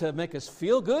 Just to make us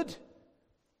feel good?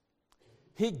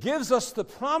 He gives us the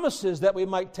promises that we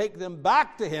might take them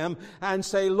back to Him and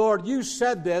say, Lord, you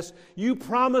said this. You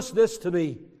promised this to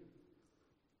me.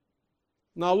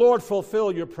 Now, Lord,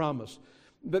 fulfill your promise.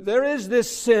 But there is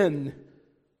this sin.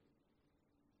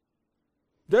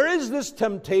 There is this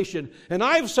temptation. And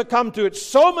I've succumbed to it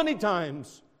so many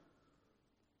times.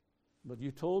 But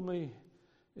you told me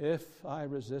if I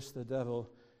resist the devil,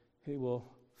 he will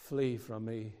flee from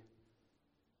me.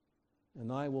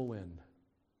 And I will win.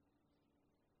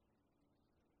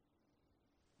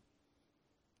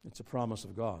 It's a promise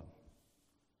of God.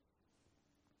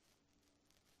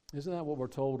 Isn't that what we're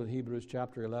told in Hebrews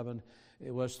chapter 11?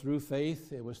 It was through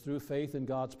faith in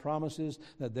God's promises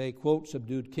that they, quote,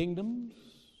 subdued kingdoms,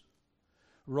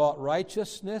 wrought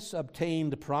righteousness,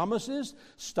 obtained promises,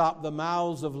 stopped the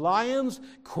mouths of lions,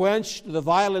 quenched the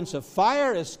violence of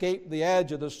fire, escaped the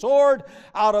edge of the sword.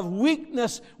 Out of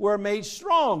weakness were made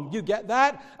strong. You get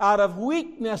that? Out of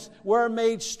weakness were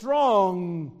made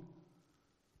strong.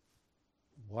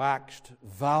 Waxed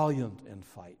valiant in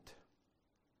fight.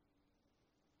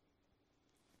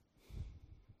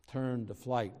 Turned to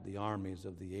flight the armies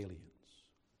of the aliens.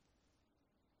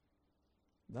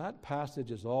 That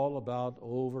passage is all about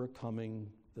overcoming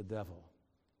the devil,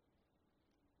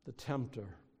 the tempter,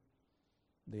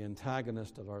 the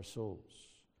antagonist of our souls.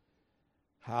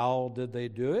 How did they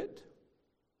do it?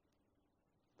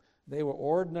 They were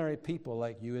ordinary people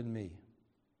like you and me.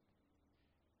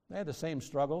 They had the same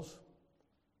struggles,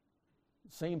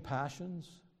 same passions,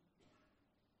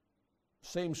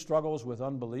 same struggles with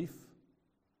unbelief,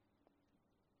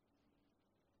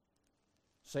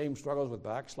 same struggles with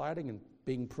backsliding and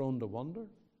being prone to wonder.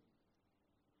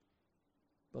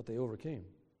 But they overcame.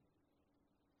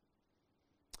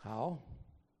 How?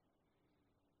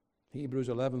 Hebrews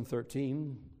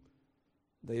 11:13.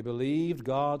 They believed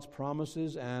God's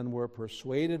promises and were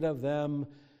persuaded of them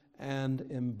and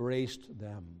embraced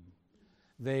them.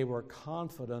 They were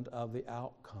confident of the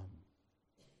outcome.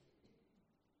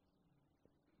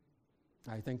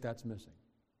 I think that's missing.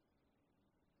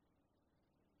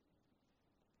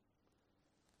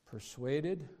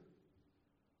 Persuaded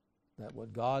that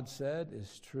what God said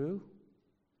is true,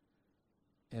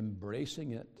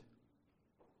 embracing it.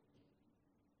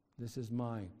 This is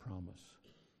my promise.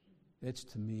 It's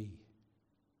to me.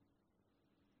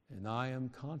 And I am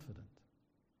confident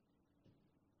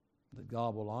that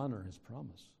God will honor His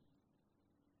promise.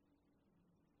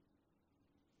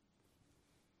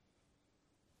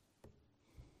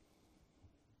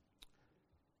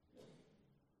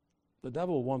 The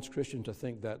devil wants Christians to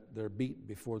think that they're beat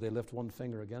before they lift one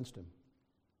finger against him.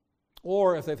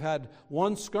 Or if they've had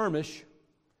one skirmish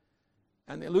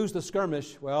and they lose the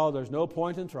skirmish, well, there's no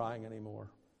point in trying anymore.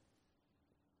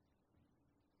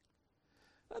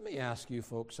 Let me ask you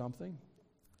folks something.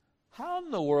 How in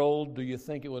the world do you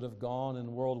think it would have gone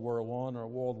in World War I or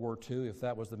World War II if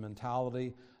that was the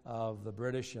mentality of the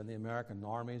British and the American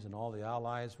armies and all the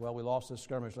Allies? Well, we lost this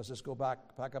skirmish. Let's just go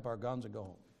back, pack up our guns and go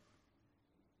home.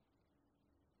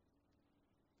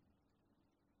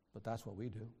 But that's what we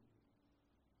do.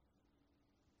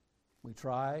 We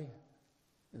try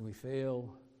and we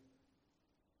fail,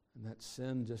 and that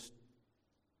sin just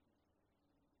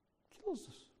kills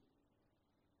us.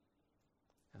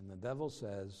 And the devil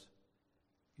says,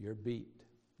 you're beat.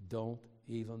 Don't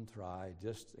even try.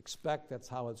 Just expect that's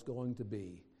how it's going to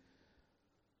be.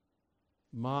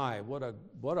 My, what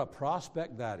a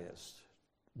prospect that is.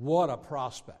 What a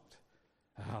prospect.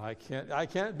 I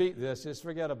can't beat this. Just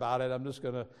forget about it. I'm just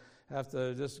going to have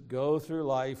to just go through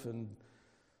life and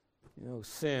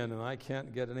sin, and I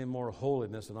can't get any more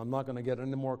holiness, and I'm not going to get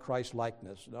any more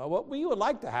Christ-likeness. No, what we would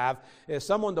like to have is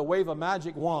someone to wave a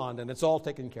magic wand and it's all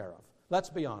taken care of. Let's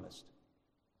be honest.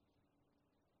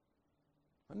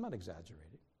 I'm not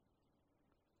exaggerating.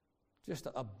 Just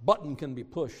a button can be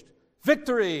pushed.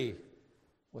 Victory!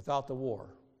 Without the war,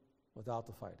 without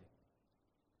the fighting.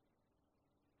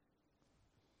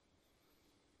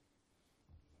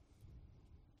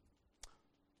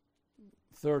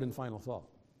 Third and final thought.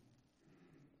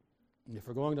 If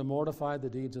we're going to mortify the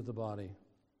deeds of the body,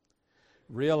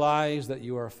 realize that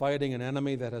you are fighting an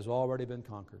enemy that has already been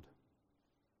conquered.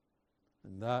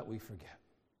 And that we forget.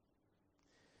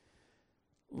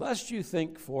 Lest you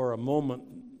think for a moment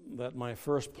that my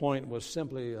first point was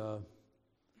simply the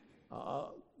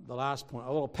last point,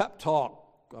 a little pep talk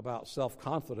about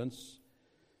self-confidence,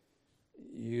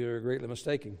 you're greatly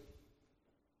mistaken.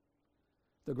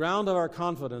 The ground of our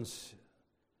confidence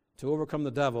to overcome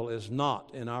the devil is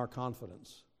not in our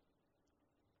confidence.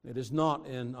 It is not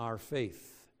in our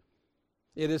faith.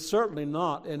 It is certainly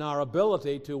not in our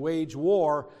ability to wage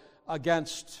war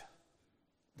against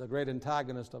the great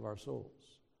antagonist of our souls.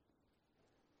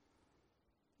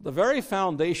 The very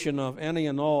foundation of any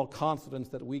and all confidence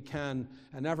that we can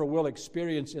and ever will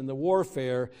experience in the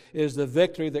warfare is the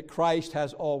victory that Christ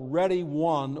has already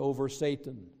won over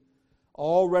Satan.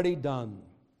 Already done.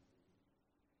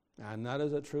 And that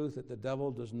is a truth that the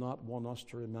devil does not want us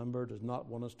to remember, does not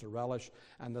want us to relish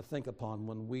and to think upon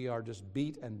when we are just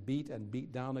beat and beat and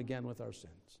beat down again with our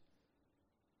sins.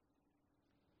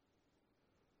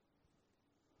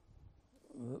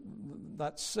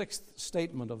 That sixth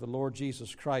statement of the Lord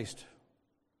Jesus Christ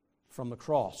from the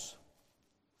cross,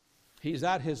 he's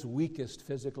at his weakest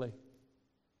physically.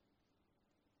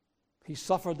 He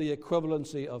suffered the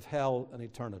equivalency of hell and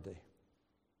eternity.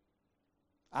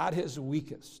 At his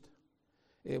weakest.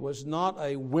 It was not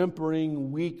a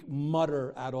whimpering, weak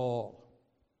mutter at all.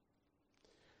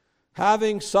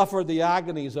 Having suffered the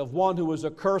agonies of one who was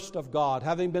accursed of God,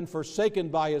 having been forsaken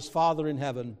by his Father in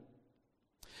heaven,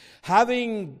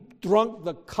 having drunk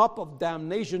the cup of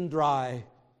damnation dry,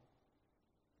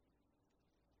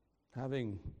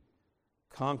 having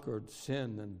conquered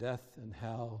sin and death and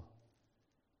hell,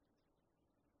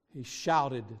 he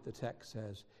shouted, the text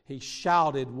says, he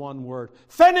shouted one word,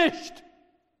 finished!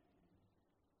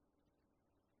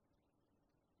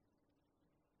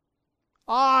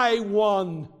 I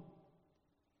won.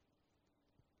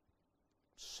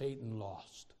 Satan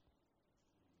lost.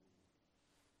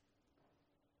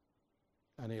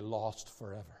 And he lost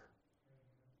forever.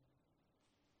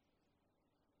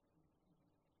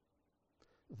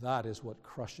 That is what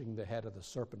crushing the head of the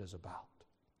serpent is about.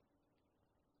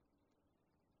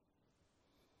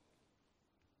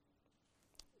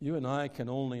 You and I can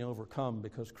only overcome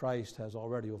because Christ has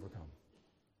already overcome.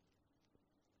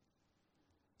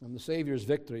 And the Savior's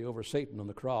victory over Satan on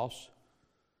the cross,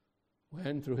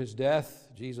 when through his death,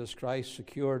 Jesus Christ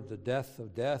secured the death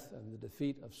of death and the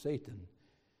defeat of Satan,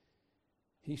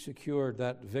 he secured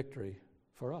that victory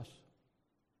for us.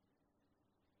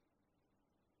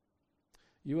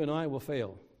 You and I will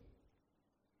fail.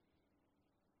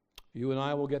 You and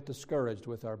I will get discouraged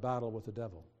with our battle with the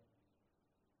devil.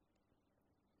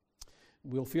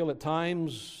 We'll feel at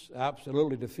times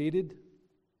absolutely defeated,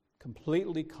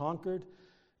 completely conquered,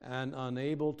 and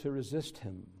unable to resist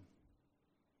him.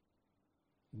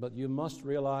 But you must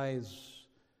realize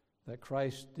that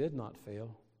Christ did not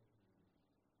fail.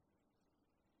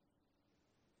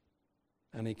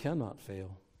 And he cannot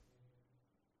fail.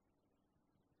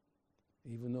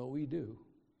 Even though we do.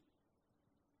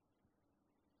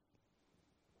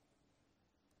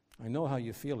 I know how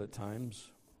you feel at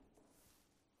times.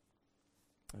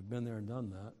 I've been there and done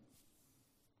that.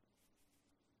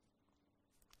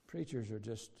 Preachers are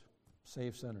just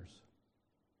saved sinners.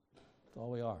 That's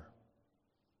all we are.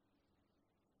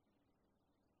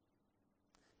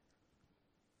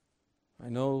 I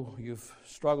know you've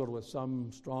struggled with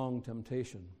some strong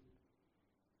temptation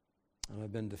and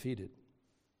have been defeated.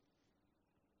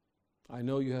 I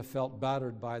know you have felt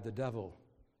battered by the devil,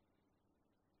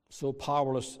 so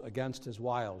powerless against his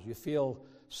wiles. You feel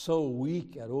so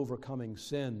weak at overcoming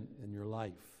sin in your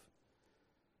life.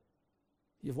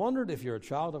 You've wondered if you're a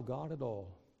child of God at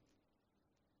all.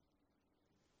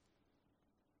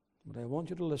 But I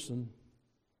want you to listen.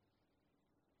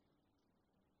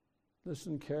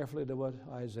 Listen carefully to what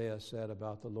Isaiah said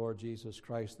about the Lord Jesus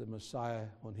Christ, the Messiah,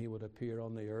 when he would appear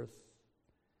on the earth.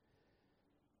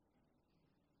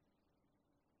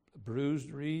 The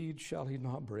bruised reed shall he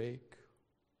not break,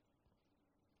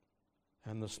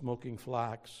 and the smoking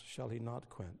flax shall he not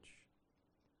quench.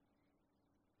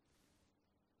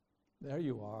 There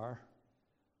you are,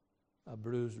 a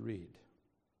bruised reed.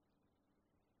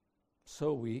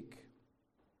 So weak.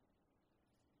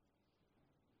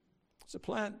 It's a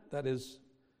plant that is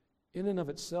in and of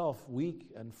itself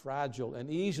weak and fragile and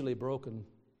easily broken.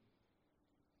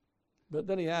 But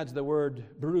then he adds the word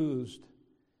bruised.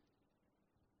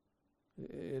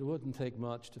 It wouldn't take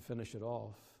much to finish it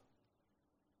off.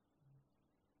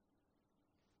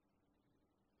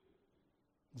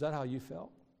 Is that how you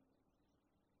felt?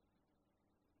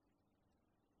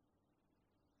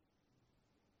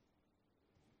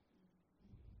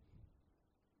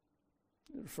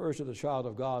 It refers to the child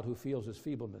of God who feels his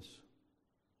feebleness.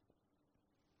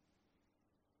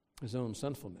 his own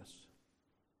sinfulness.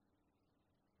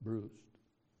 Bruised.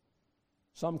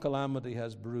 Some calamity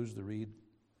has bruised the reed.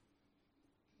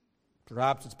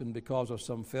 Perhaps it's been because of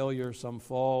some failure, some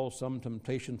fall, some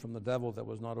temptation from the devil that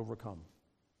was not overcome.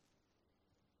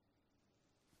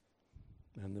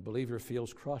 And the believer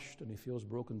feels crushed and he feels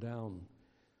broken down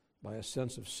by a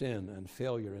sense of sin and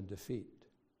failure and defeat.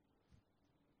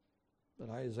 But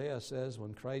Isaiah says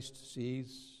when Christ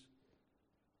sees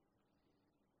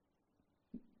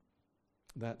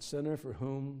that sinner for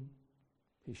whom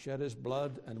he shed his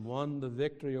blood and won the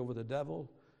victory over the devil,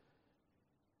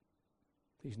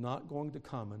 he's not going to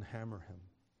come and hammer him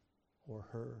or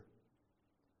her.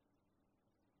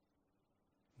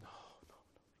 No.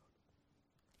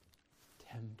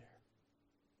 Tender.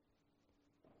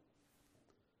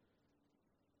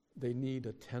 They need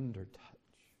a tender touch.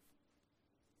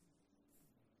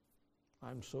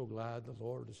 I'm so glad the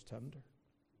Lord is tender.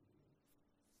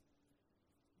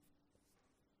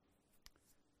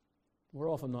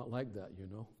 We're often not like that, you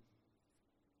know.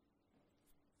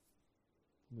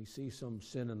 We see some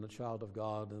sin in the child of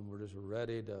God and we're just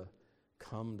ready to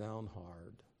come down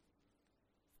hard.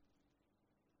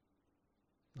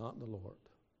 Not the Lord.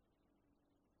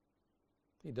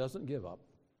 He doesn't give up,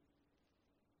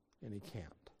 and he can't.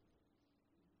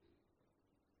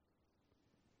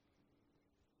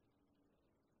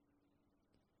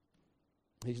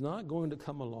 He's not going to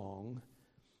come along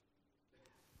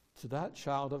to that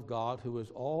child of God who is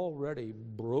already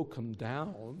broken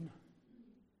down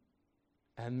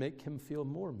and make him feel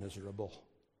more miserable.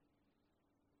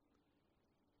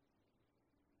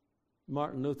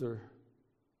 Martin Luther,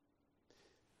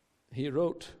 he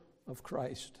wrote of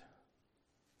Christ,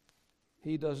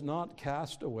 he does not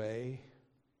cast away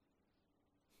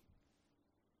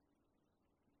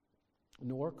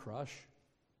nor crush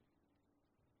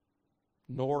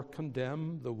nor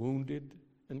condemn the wounded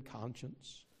in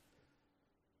conscience,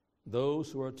 those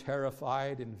who are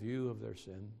terrified in view of their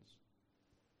sins,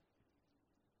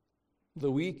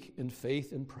 the weak in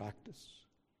faith and practice,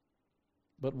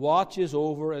 but watches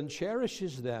over and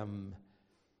cherishes them,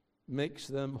 makes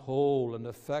them whole and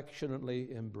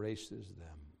affectionately embraces them.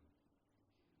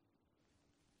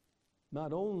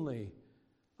 Not only,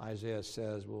 Isaiah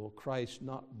says, will Christ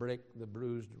not break the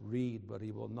bruised reed, but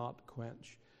he will not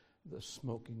quench the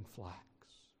smoking flax.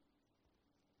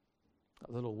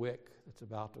 That little wick that's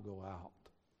about to go out.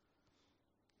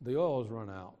 The oil's run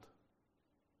out.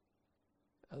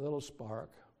 A little spark.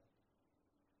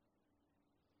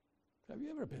 Have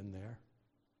you ever been there?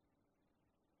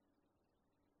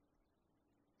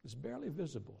 It's barely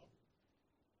visible.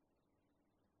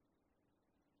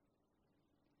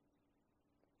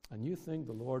 And you think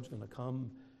the Lord's going to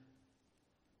come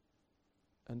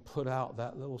and put out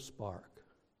that little spark.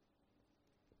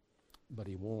 But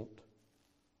he won't.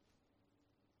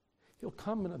 He'll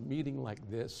come in a meeting like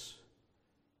this,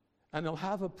 and he'll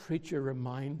have a preacher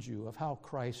remind you of how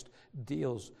Christ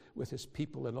deals with his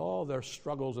people in all their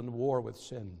struggles and war with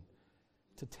sin,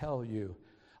 to tell you,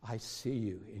 I see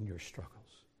you in your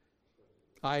struggles.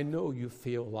 I know you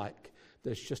feel like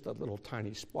there's just a little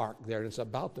tiny spark there, and it's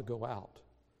about to go out.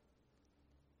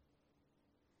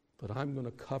 But I'm going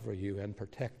to cover you and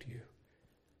protect you.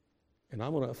 And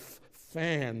I'm going to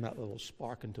fan that little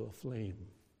spark into a flame.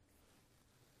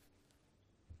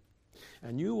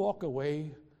 And you walk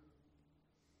away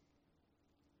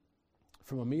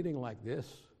from a meeting like this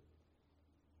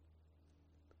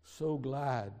so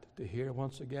glad to hear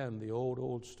once again the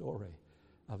old story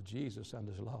of Jesus and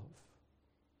his love.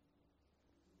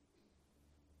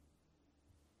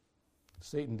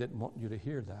 Satan didn't want you to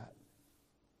hear that.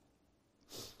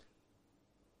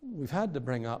 We've had to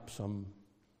bring up some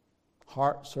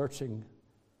heart-searching,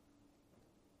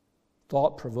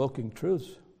 thought-provoking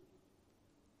truths.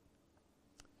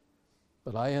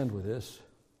 But I end with this.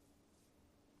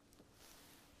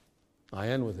 I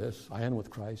end with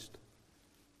Christ.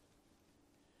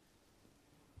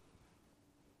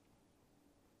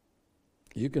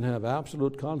 You can have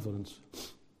absolute confidence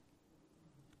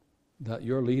that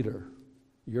your leader,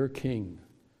 your king,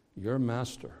 your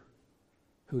master,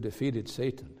 who defeated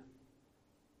Satan,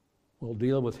 will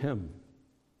deal with him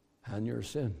and your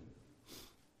sin.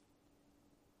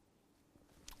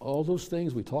 All those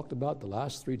things we talked about the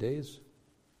last 3 days,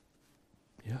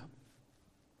 yeah.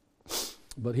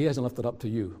 But he hasn't left it up to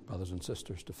you, brothers and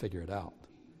sisters, to figure it out.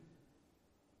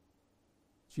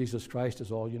 Jesus Christ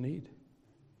is all you need.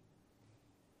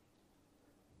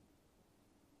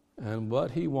 And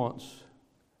what he wants,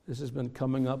 this has been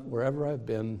coming up wherever I've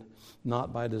been,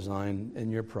 not by design,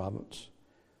 in your province.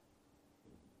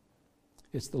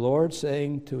 It's the Lord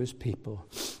saying to his people,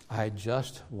 I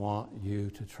just want you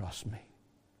to trust me.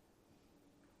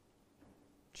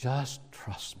 Just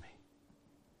trust me.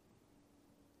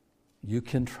 You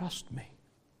can trust me.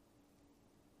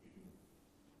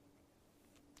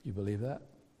 You believe that?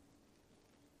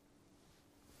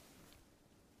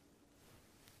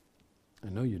 I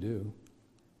know you do.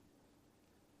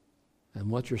 And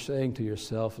what you're saying to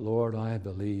yourself, Lord, I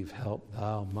believe, help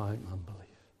thou mine unbelief.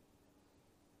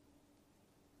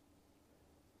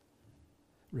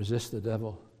 Resist the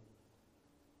devil,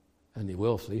 and he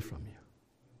will flee from you.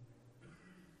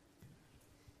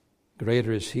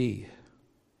 Greater is he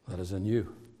that is in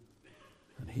you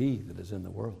than he that is in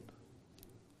the world.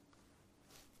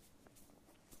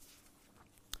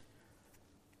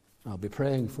 I'll be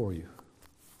praying for you.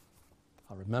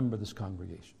 I'll remember this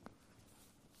congregation.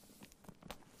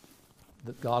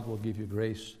 That God will give you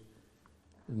grace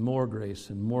and more grace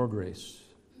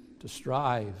to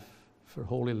strive for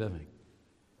holy living.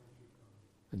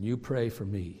 And you pray for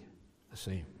me the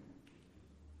same.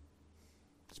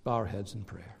 Let's bow our heads in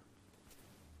prayer.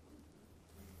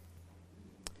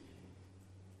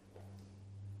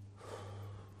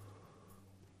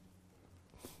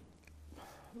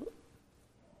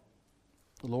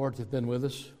 Lord, you've been with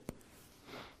us.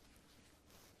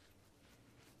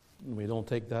 And we don't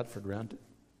take that for granted.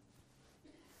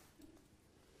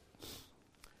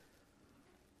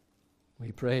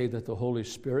 We pray that the Holy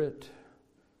Spirit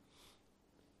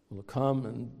will come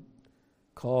and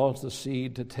cause the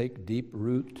seed to take deep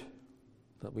root,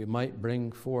 that we might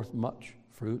bring forth much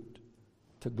fruit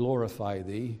to glorify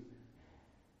Thee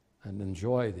and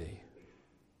enjoy Thee.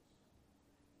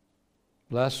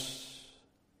 Bless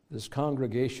this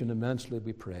congregation immensely,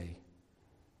 we pray.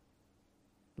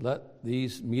 Let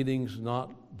these meetings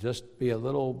not just be a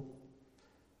little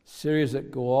series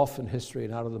that go off in history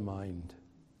and out of the mind.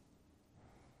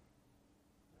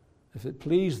 If it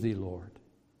please Thee, Lord,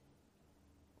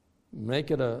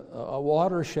 make it a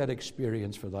watershed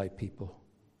experience for Thy people.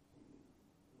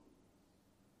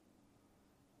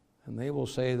 And they will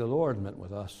say, the Lord met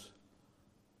with us.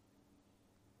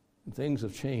 And things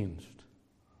have changed.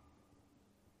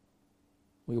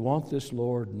 We want this,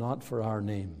 Lord, not for our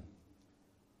name,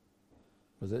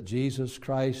 but that Jesus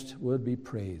Christ would be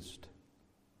praised.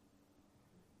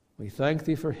 We thank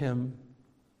Thee for Him.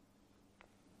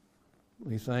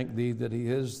 We thank Thee that He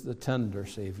is the tender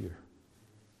Savior.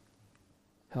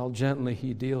 How gently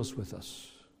He deals with us.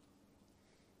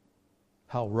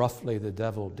 How roughly the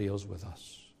devil deals with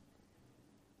us.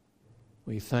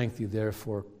 We thank Thee,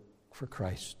 therefore, for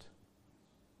Christ.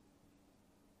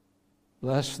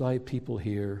 Bless Thy people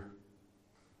here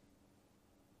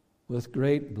with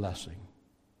great blessing,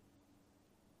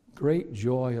 great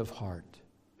joy of heart,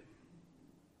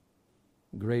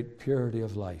 great purity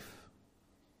of life.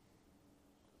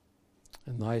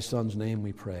 In Thy Son's name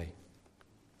we pray.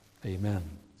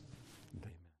 Amen.